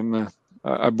 so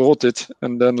I bought it,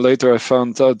 and then later I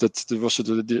found out that there was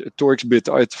the Torx bit.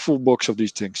 I had a full box of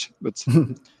these things, but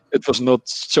it was not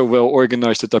so well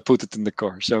organized that I put it in the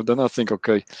car. So then I think,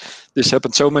 okay, this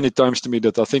happened so many times to me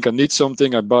that I think I need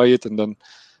something, I buy it, and then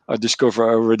I discover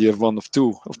I already have one of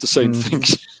two of the same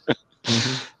things.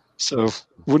 So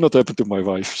would not happen to my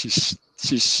wife. She's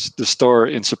the star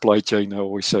in supply chain, I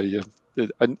always say.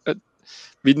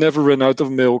 We never run out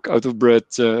of milk, out of bread.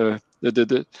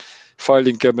 The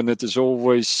filing cabinet is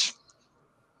always,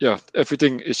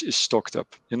 everything is stocked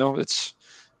up. It's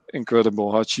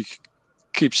incredible how she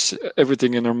keeps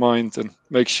everything in her mind and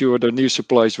makes sure there are new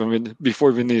supplies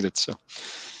before we need it. So,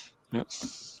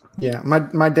 yeah.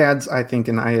 My dad's, I think,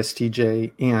 an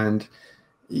ISTJ, and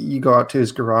you go out to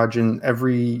his garage and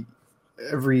every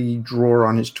drawer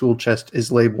on his tool chest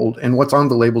is labeled, and what's on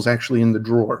the label is actually in the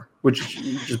drawer, which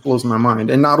just blows my mind.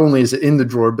 And not only is it in the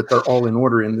drawer, but they're all in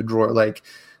order in the drawer, like,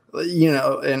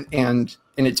 and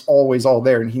it's always all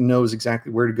there, and he knows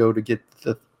exactly where to go to get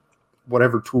the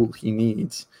whatever tool he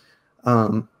needs.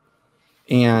 And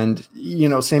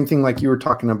same thing like you were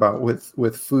talking about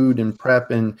with food and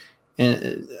prep, and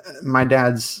my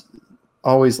dad's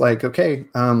always like, okay,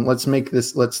 let's make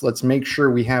this, let's make sure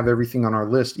we have everything on our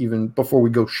list even before we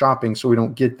go shopping, so we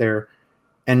don't get there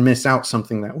and miss out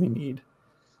something that we need.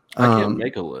 I can't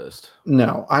make a list.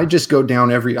 No, I just go down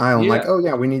every aisle and like, oh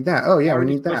yeah, we need that. Oh yeah, we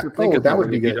need that. Oh, that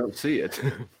would be good. You don't see it.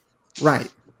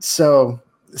 Right. So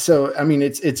I mean,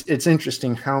 it's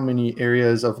interesting how many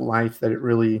areas of life that it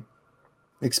really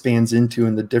expands into,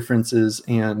 and the differences.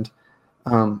 And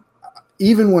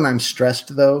even when I'm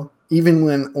stressed, though, even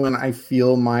when I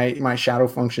feel my shadow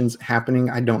functions happening,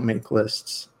 I don't make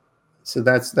lists. So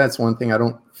that's one thing I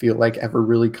don't feel like ever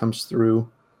really comes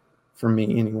through for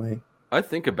me anyway. I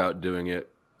think about doing it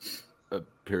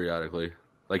periodically.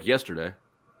 Like yesterday,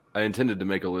 I intended to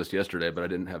make a list yesterday, but I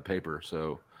didn't have paper,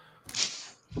 so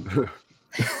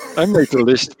I made a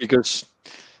list because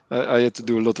I had to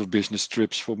do a lot of business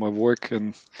trips for my work,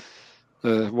 and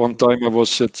one time I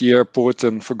was at the airport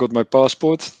and forgot my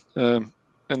passport.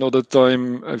 Another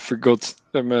time I forgot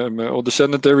all the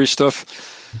sanitary stuff.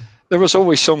 There was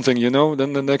always something,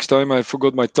 Then the next time I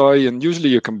forgot my tie, and usually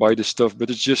you can buy this stuff, but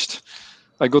it's just,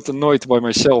 I got annoyed by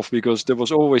myself because there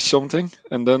was always something.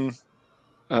 And then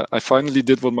I finally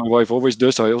did what my wife always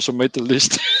does. I also made the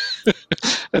list,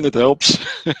 and it helps.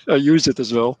 I use it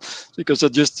as well because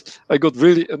I got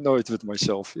really annoyed with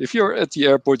myself. If you're at the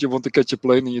airport, you want to catch a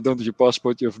plane and you don't have your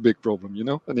passport, you have a big problem,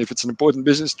 And if it's an important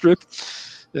business trip,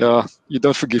 you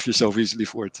don't forgive yourself easily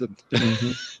for it. And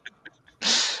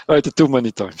I did it too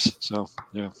many times. So,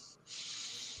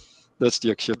 that's the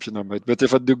exception I made. But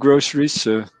if I do groceries,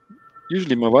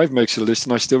 usually my wife makes a list,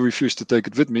 and I still refuse to take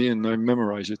it with me, and I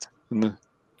memorize it. And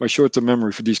my short-term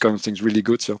memory for these kind of things is really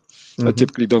good, so I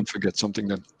typically don't forget something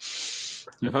then.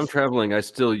 If I'm traveling, I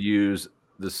still use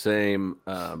the same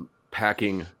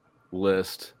packing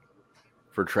list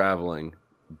for traveling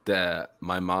that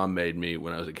my mom made me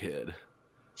when I was a kid.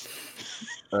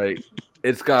 Like,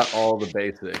 it's got all the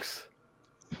basics.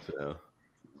 So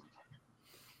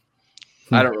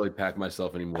I don't really pack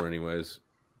myself anymore anyways.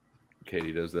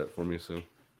 Katie does that for me, so.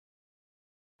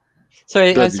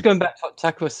 Sorry, I was going back to what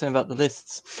Taco was saying about the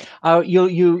lists.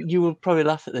 You will probably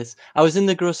laugh at this. I was in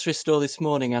the grocery store this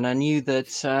morning, and I knew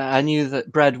that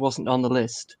bread wasn't on the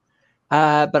list,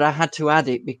 but I had to add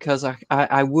it because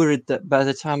I worried that by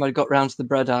the time I got round to the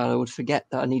bread aisle, I would forget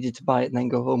that I needed to buy it and then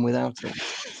go home without it.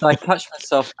 So I catch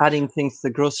myself adding things to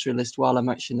the grocery list while I'm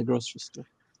actually in the grocery store.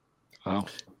 Wow.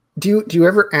 Do you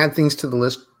ever add things to the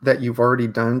list that you've already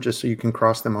done just so you can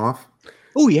cross them off?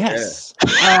 Oh yes,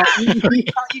 you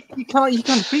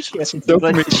can't appreciate it.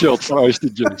 Dopamine shot for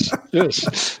ISTJs.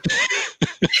 Yes.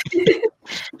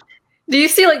 Do you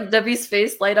see like Debbie's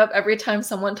face light up every time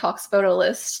someone talks about a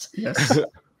list? Yes.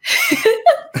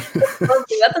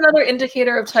 That's another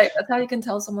indicator of type. That's how you can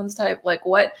tell someone's type, like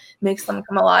what makes them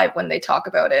come alive when they talk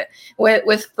about it.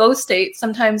 With flow state,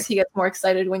 sometimes he gets more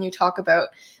excited when you talk about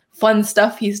fun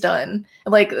stuff he's done,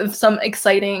 like some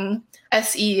exciting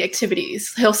SE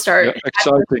activities. He'll start. Yeah,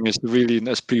 exciting is really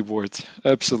an SP word.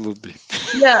 Absolutely.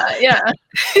 Yeah.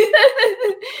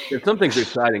 If something's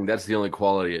exciting, that's the only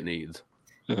quality it needs.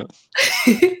 Yeah.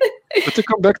 But to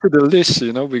come back to the list,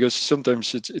 because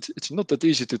sometimes it's not that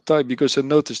easy to type, because I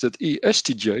noticed that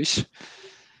ESTJs,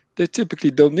 they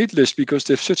typically don't need lists because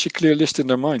they have such a clear list in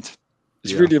their mind.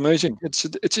 It's really amazing.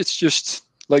 It's just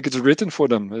like it's written for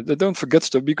them. They don't forget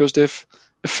stuff because they have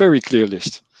a very clear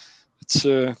list.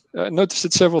 I noticed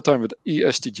it several times with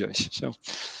ESTJs.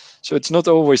 So it's not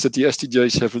always that the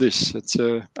STJs have lists. It's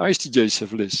ISTJs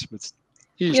have lists, but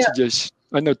ESTJs,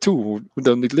 I know two who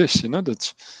don't need lists.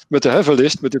 But they have a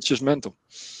list, but it's just mental.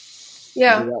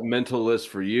 Yeah. They got mental lists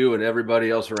for you and everybody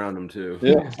else around them too.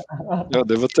 Yeah,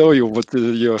 they will tell you what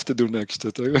you have to do next.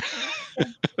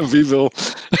 We will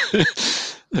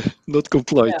not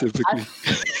comply typically.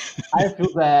 I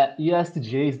feel that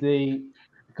ESTJs,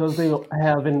 because they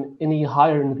have any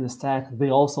higher in the stack, they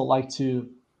also like to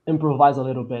improvise a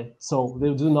little bit. So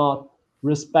they do not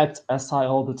respect SI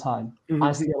all the time.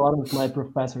 I see a lot of my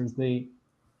professors,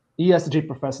 ESTJ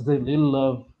professors, they really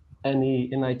love NE,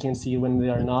 and I can see when they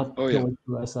are not going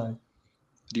through SI.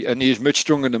 The NE is much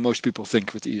stronger than most people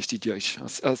think with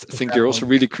ESTJs. I think they're also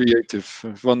really creative.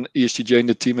 One ESTJ in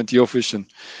the team at the office, and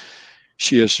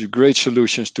she has great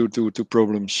solutions to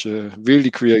problems.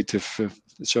 Really creative.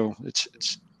 So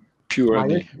it's pure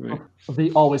NE. Right? They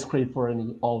always crave for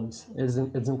NE. Always. It's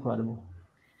incredible.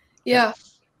 Yeah.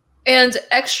 And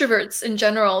extroverts in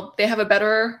general, they have a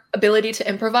better ability to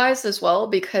improvise as well,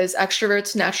 because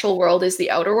extroverts' natural world is the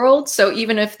outer world. So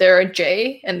even if they're a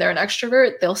J and they're an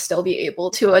extrovert, they'll still be able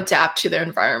to adapt to their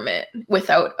environment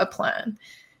without a plan.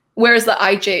 Whereas the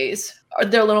IJs,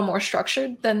 they're a little more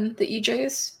structured than the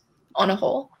EJs on a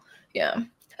whole. Yeah.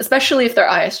 Especially if they're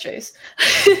ISJs.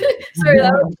 Sorry,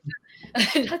 I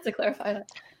had to clarify that.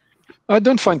 I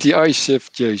don't find the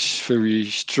ISFJs very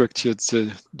structured,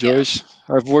 Joyce.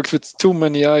 Yeah. I've worked with too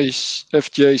many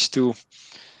ISFJs to.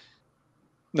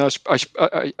 Now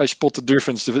I spot the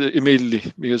difference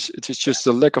immediately, because it is just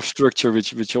a lack of structure,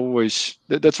 which always.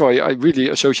 That's why I really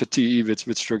associate TE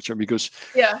with structure, because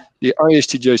the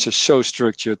ISTJs are so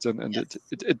structured, and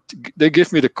they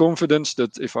give me the confidence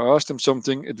that if I ask them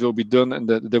something, it will be done, and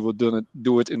that they will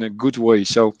do it in a good way.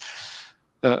 So.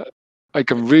 I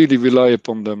can really rely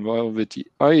upon them. While with the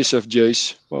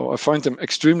ISFJs, I find them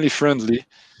extremely friendly.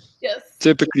 Yes.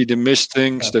 Typically, they miss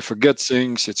things, they forget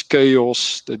things. It's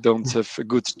chaos. They don't have a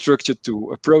good structure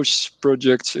to approach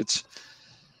projects. It's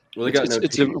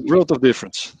a world of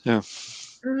difference. Yeah.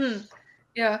 Mm-hmm.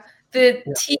 Yeah. The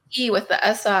TE with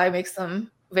the SI makes them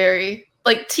very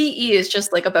TE is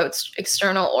just about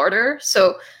external order.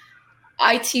 So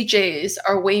ITJs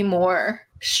are way more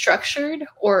structured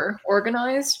or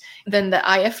organized than the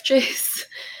IFJs.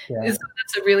 So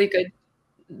that's a really good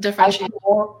differentiation.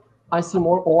 I see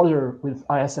more order with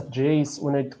ISFJs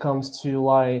when it comes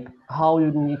to how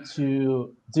you need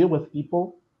to deal with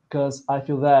people, because I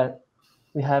feel that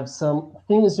we have some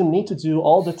things you need to do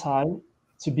all the time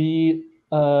to be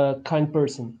a kind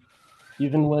person,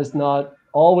 even when it's not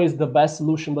always the best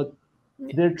solution, but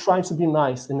they're trying to be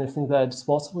nice, and I think that it's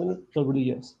possible. It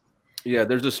really is. Yeah,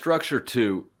 there's a structure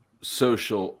to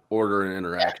social order and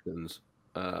interactions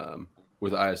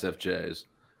with ISFJs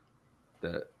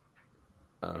that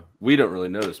We don't really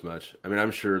notice much. I mean,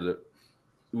 I'm sure that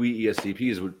we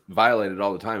ESTPs would violate it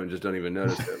all the time and just don't even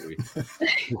notice that we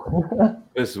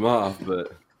piss them off.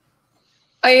 But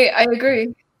I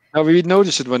agree. Now we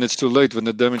notice it when it's too late, when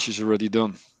the damage is already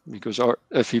done, because our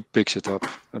FE picks it up,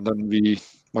 and then we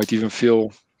might even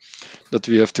feel that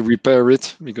we have to repair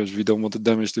it because we don't want to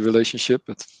damage the relationship.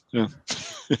 But yeah,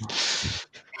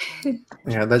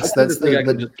 Yeah, I that's tend to think I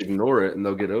can the just ignore it and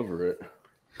they'll get over it.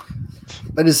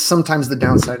 that is sometimes the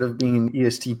downside of being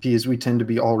ESTP is we tend to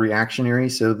be all reactionary.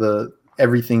 So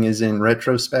everything is in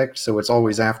retrospect. So it's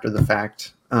always after the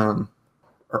fact, or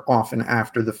often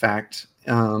after the fact,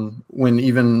 when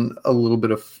even a little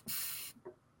bit of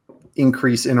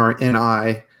increase in our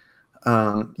NI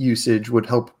usage would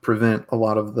help prevent a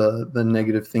lot of the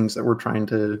negative things that we're trying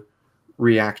to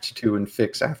react to and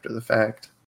fix after the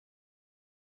fact.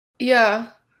 Yeah.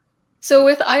 So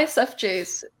with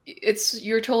ISFJs,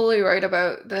 you're totally right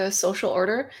about the social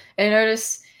order. And I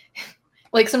notice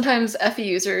like sometimes FE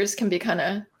users can be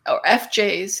or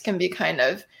FJs can be kind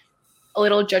of a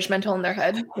little judgmental in their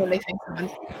head when they think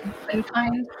someone's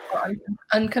unkind or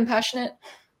uncompassionate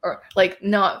or like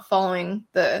not following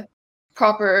the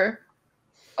proper,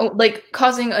 like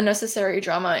causing unnecessary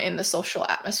drama in the social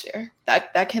atmosphere.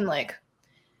 That can like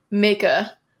make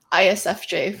a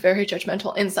ISFJ very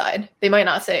judgmental inside. They might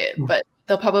not say it, but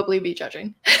they'll probably be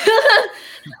judging.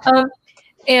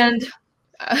 And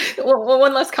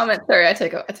one last comment. Sorry, I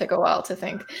take a while to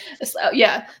think.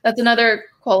 Yeah, that's another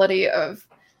quality of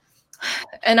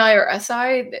NI or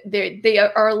SI. They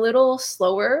are a little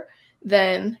slower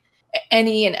than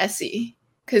NE and SE.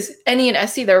 Because NE and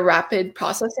SE, they're rapid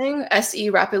processing. SE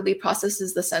rapidly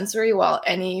processes the sensory, while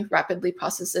NE rapidly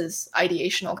processes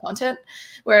ideational content.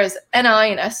 Whereas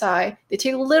NI and SI, they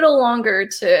take a little longer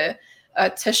to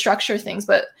structure things,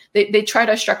 but they try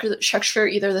to structure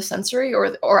either the sensory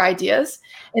or ideas,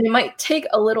 and it might take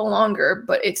a little longer,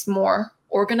 but it's more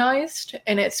organized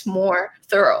and it's more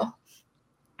thorough.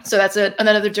 So that's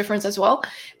another difference as well.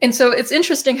 And so it's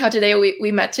interesting how today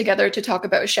we met together to talk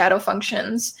about shadow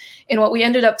functions. And what we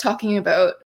ended up talking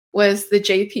about was the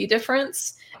JP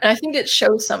difference. And I think it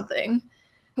shows something.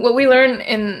 What we learn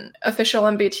in official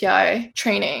MBTI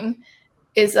training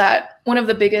is that one of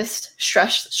the biggest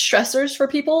stressors for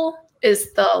people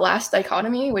is the last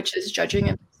dichotomy, which is judging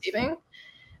and perceiving.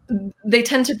 They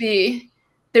tend to be,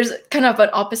 there's kind of an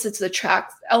opposites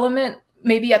attract element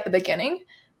maybe at the beginning.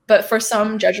 But for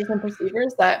some judges and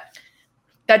perceivers, that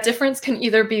difference can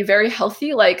either be very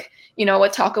healthy, like, you know,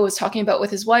 what Taco was talking about with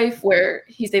his wife, where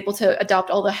he's able to adopt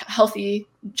all the healthy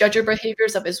judger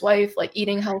behaviors of his wife, like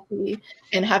eating healthy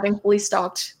and having fully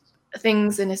stocked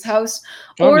things in his house.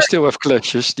 Well, we still have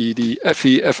clashes. The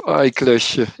FE-FI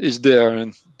clash is there,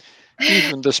 and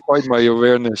even despite my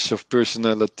awareness of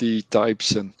personality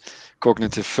types and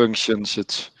cognitive functions,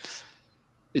 it's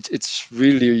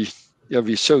really, yeah,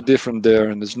 we're so different there,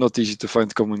 and it's not easy to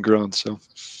find common ground. So,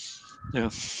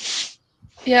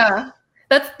 yeah,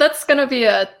 that's gonna be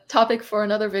a topic for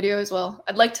another video as well.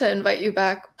 I'd like to invite you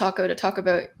back, Taco, to talk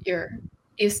about your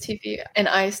ESTP and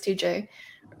ISTJ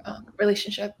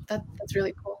relationship. That's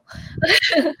really cool.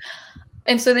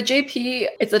 And so the JP,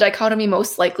 it's a dichotomy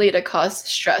most likely to cause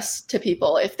stress to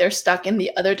people if they're stuck in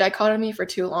the other dichotomy for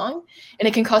too long, and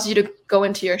it can cause you to go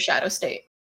into your shadow state.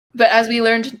 But as we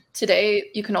learned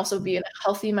today, you can also be in a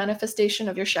healthy manifestation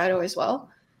of your shadow as well.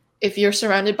 If you're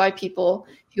surrounded by people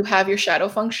who have your shadow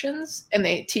functions and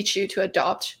they teach you to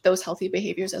adopt those healthy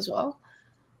behaviors as well.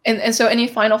 And so any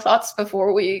final thoughts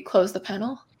before we close the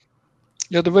panel?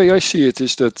 Yeah, the way I see it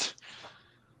is that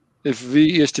if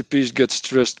we ESTPs get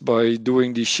stressed by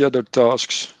doing these shadow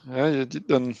tasks,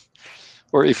 then,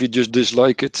 or if we just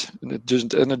dislike it and it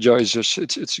doesn't energize us,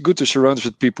 it's good to surround us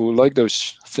with people who like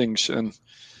those things, and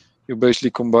you basically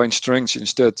combine strengths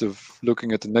instead of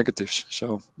looking at the negatives.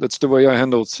 So that's the way I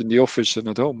handle it in the office and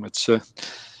at home. It's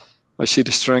I see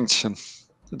the strengths, and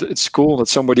it's cool that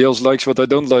somebody else likes what I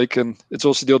don't like, and it's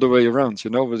also the other way around. You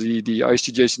know, with the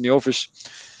ISTJs in the office,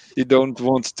 you don't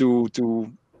want to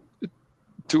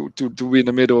be in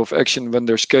the middle of action when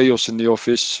there's chaos in the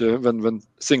office, when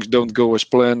things don't go as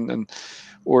planned,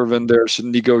 or when there's a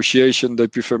negotiation. They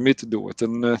prefer me to do it,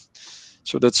 and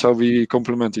so that's how we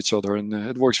complement each other, and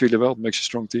it works really well. It makes a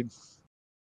strong team.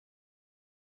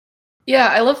 Yeah,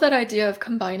 I love that idea of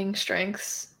combining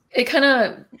strengths. It kind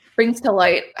of brings to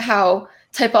light how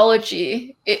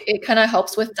typology, it kind of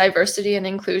helps with diversity and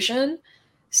inclusion.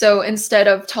 So instead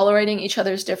of tolerating each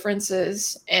other's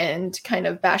differences and kind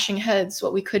of bashing heads,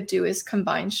 what we could do is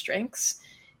combine strengths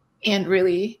and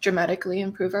really dramatically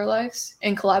improve our lives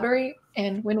and collaborate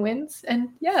and win-wins, and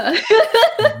yeah.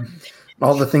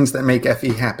 All the things that make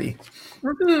Effie happy.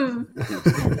 Mhm.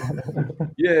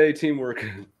 Yay, teamwork.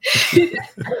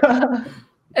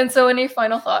 And so, any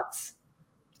final thoughts?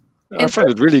 I find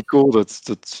it really cool that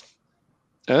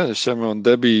Samuel and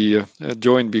Debbie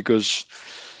joined, because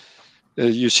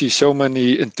you see so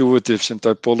many intuitives in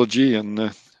typology,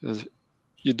 and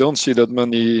you don't see that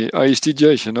many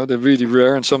ISTJs. You know, they're really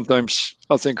rare. And sometimes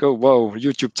I think, oh wow,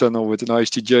 YouTube channel with an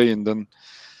ISTJ, and then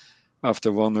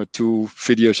after 1 or 2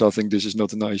 videos, I think this is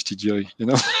not an ISTJ. You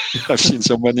know, I've seen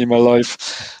so many in my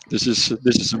life. This is a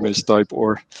mistype,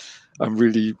 or I'm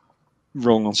really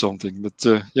wrong on something.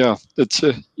 But yeah,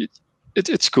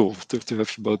 it's cool to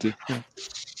have you both here. Yeah.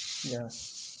 Yeah.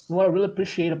 What I really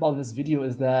appreciate about this video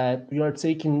is that we are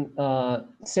taking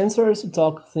sensors to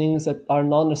talk things that are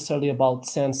not necessarily about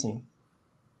sensing.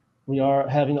 We are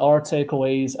having our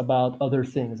takeaways about other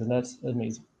things, and that's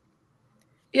amazing.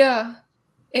 Yeah.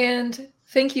 And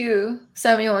thank you,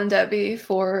 Samuel and Debbie,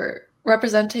 for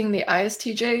representing the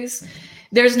ISTJs.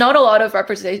 There's not a lot of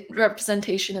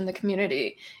representation in the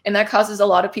community, and that causes a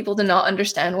lot of people to not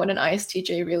understand what an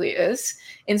ISTJ really is.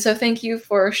 And so thank you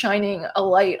for shining a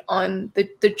light on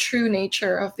the true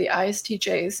nature of the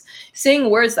ISTJs, saying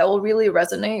words that will really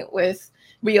resonate with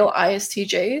real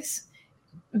ISTJs.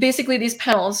 Basically, these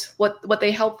panels, what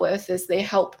they help with is they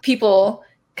help people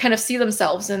kind of see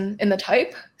themselves in the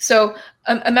type. So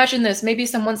imagine this, maybe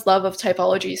someone's love of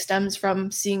typology stems from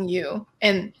seeing you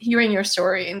and hearing your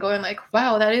story and going like,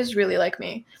 wow, that is really like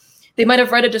me. They might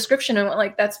have read a description and went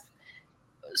like, that's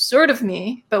sort of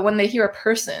me. But when they hear a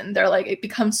person, they're like, it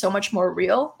becomes so much more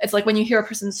real. It's like when you hear a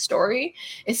person's story,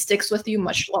 it sticks with you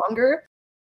much longer.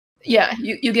 Yeah,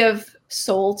 you give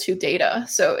soul to data.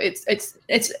 So it's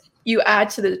you add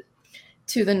to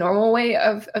the normal way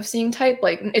of seeing type.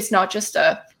 Like, it's not just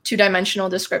a 2-dimensional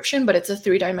description, but it's a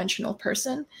 3-dimensional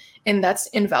person, and that's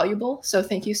invaluable. So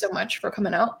thank you so much for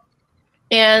coming out.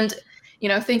 And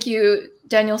thank you,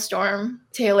 Daniel, Storm,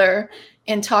 Taylor,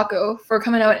 and Taco, for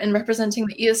coming out and representing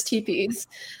the ESTPs.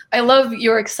 I love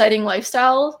your exciting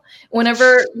lifestyle.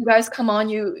 Whenever you guys come on,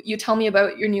 you tell me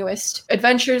about your newest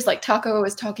adventures. Like Taco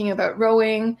is talking about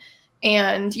rowing.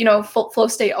 And Flow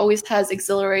State always has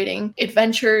exhilarating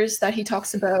adventures that he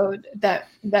talks about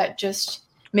that just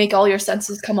make all your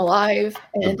senses come alive.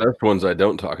 And the best ones I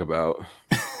don't talk about.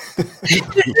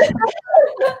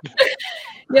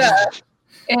 Yeah.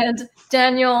 And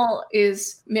Daniel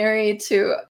is married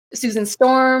to Susan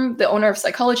Storm, the owner of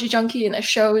Psychology Junkie, and it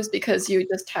shows because you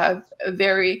just have a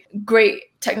very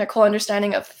great technical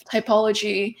understanding of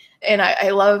typology. And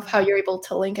I love how you're able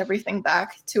to link everything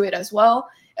back to it as well.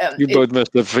 You both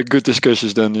must have good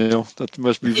discussions then, That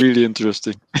must be really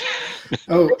interesting.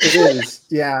 Oh, it is.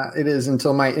 Yeah, it is,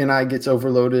 until my NI gets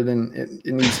overloaded and it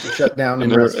needs to shut down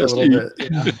and rest a little bit.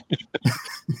 Yeah.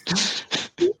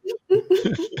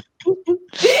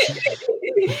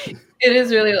 It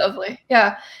is really lovely.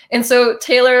 Yeah. And so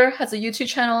Taylor has a YouTube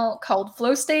channel called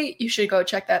Flow State. You should go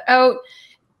check that out.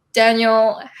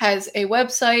 Daniel has a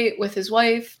website with his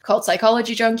wife called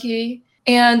Psychology Junkie.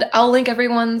 And I'll link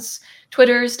everyone's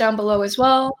Twitters down below as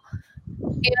well.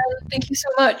 And thank you so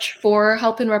much for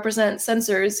helping represent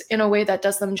sensors in a way that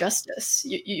does them justice.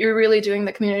 You're really doing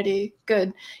the community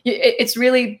good. It's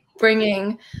really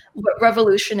bringing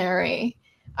revolutionary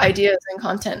ideas and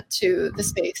content to the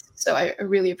space. So I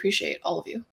really appreciate all of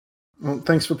you. Well,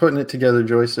 thanks for putting it together,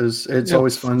 Joyce. It's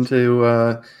always fun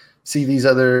to see these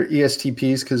other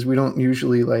ESTPs, because we don't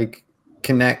usually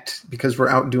connect because we're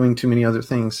out doing too many other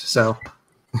things. So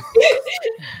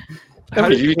How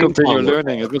did you continue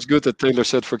learning? It was good that Taylor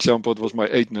said, for example, it was my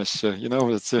 8ness.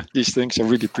 These things I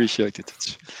really appreciate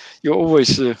it. You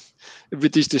always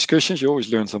with these discussions, you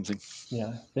always learn something.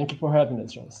 Yeah, thank you for having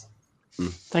us, Joyce.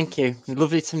 Thank you.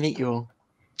 Lovely to meet you all.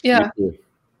 Yeah,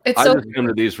 I just come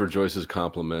to these for Joyce's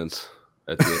compliments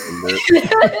at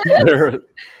the end.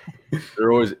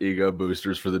 They're always ego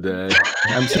boosters for the day.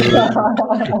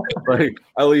 Absolutely.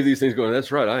 I leave these things going,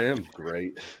 that's right, I am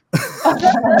great.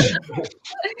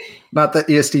 Not that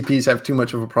ESTPs have too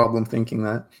much of a problem thinking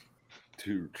that.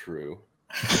 Too true.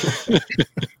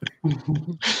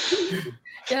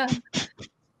 Yeah.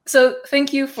 So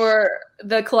thank you for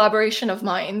the collaboration of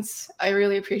minds. I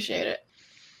really appreciate it.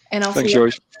 And I'll see you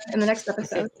in the next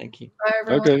episode. Thank you. Bye,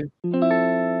 everyone.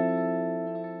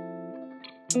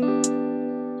 Okay.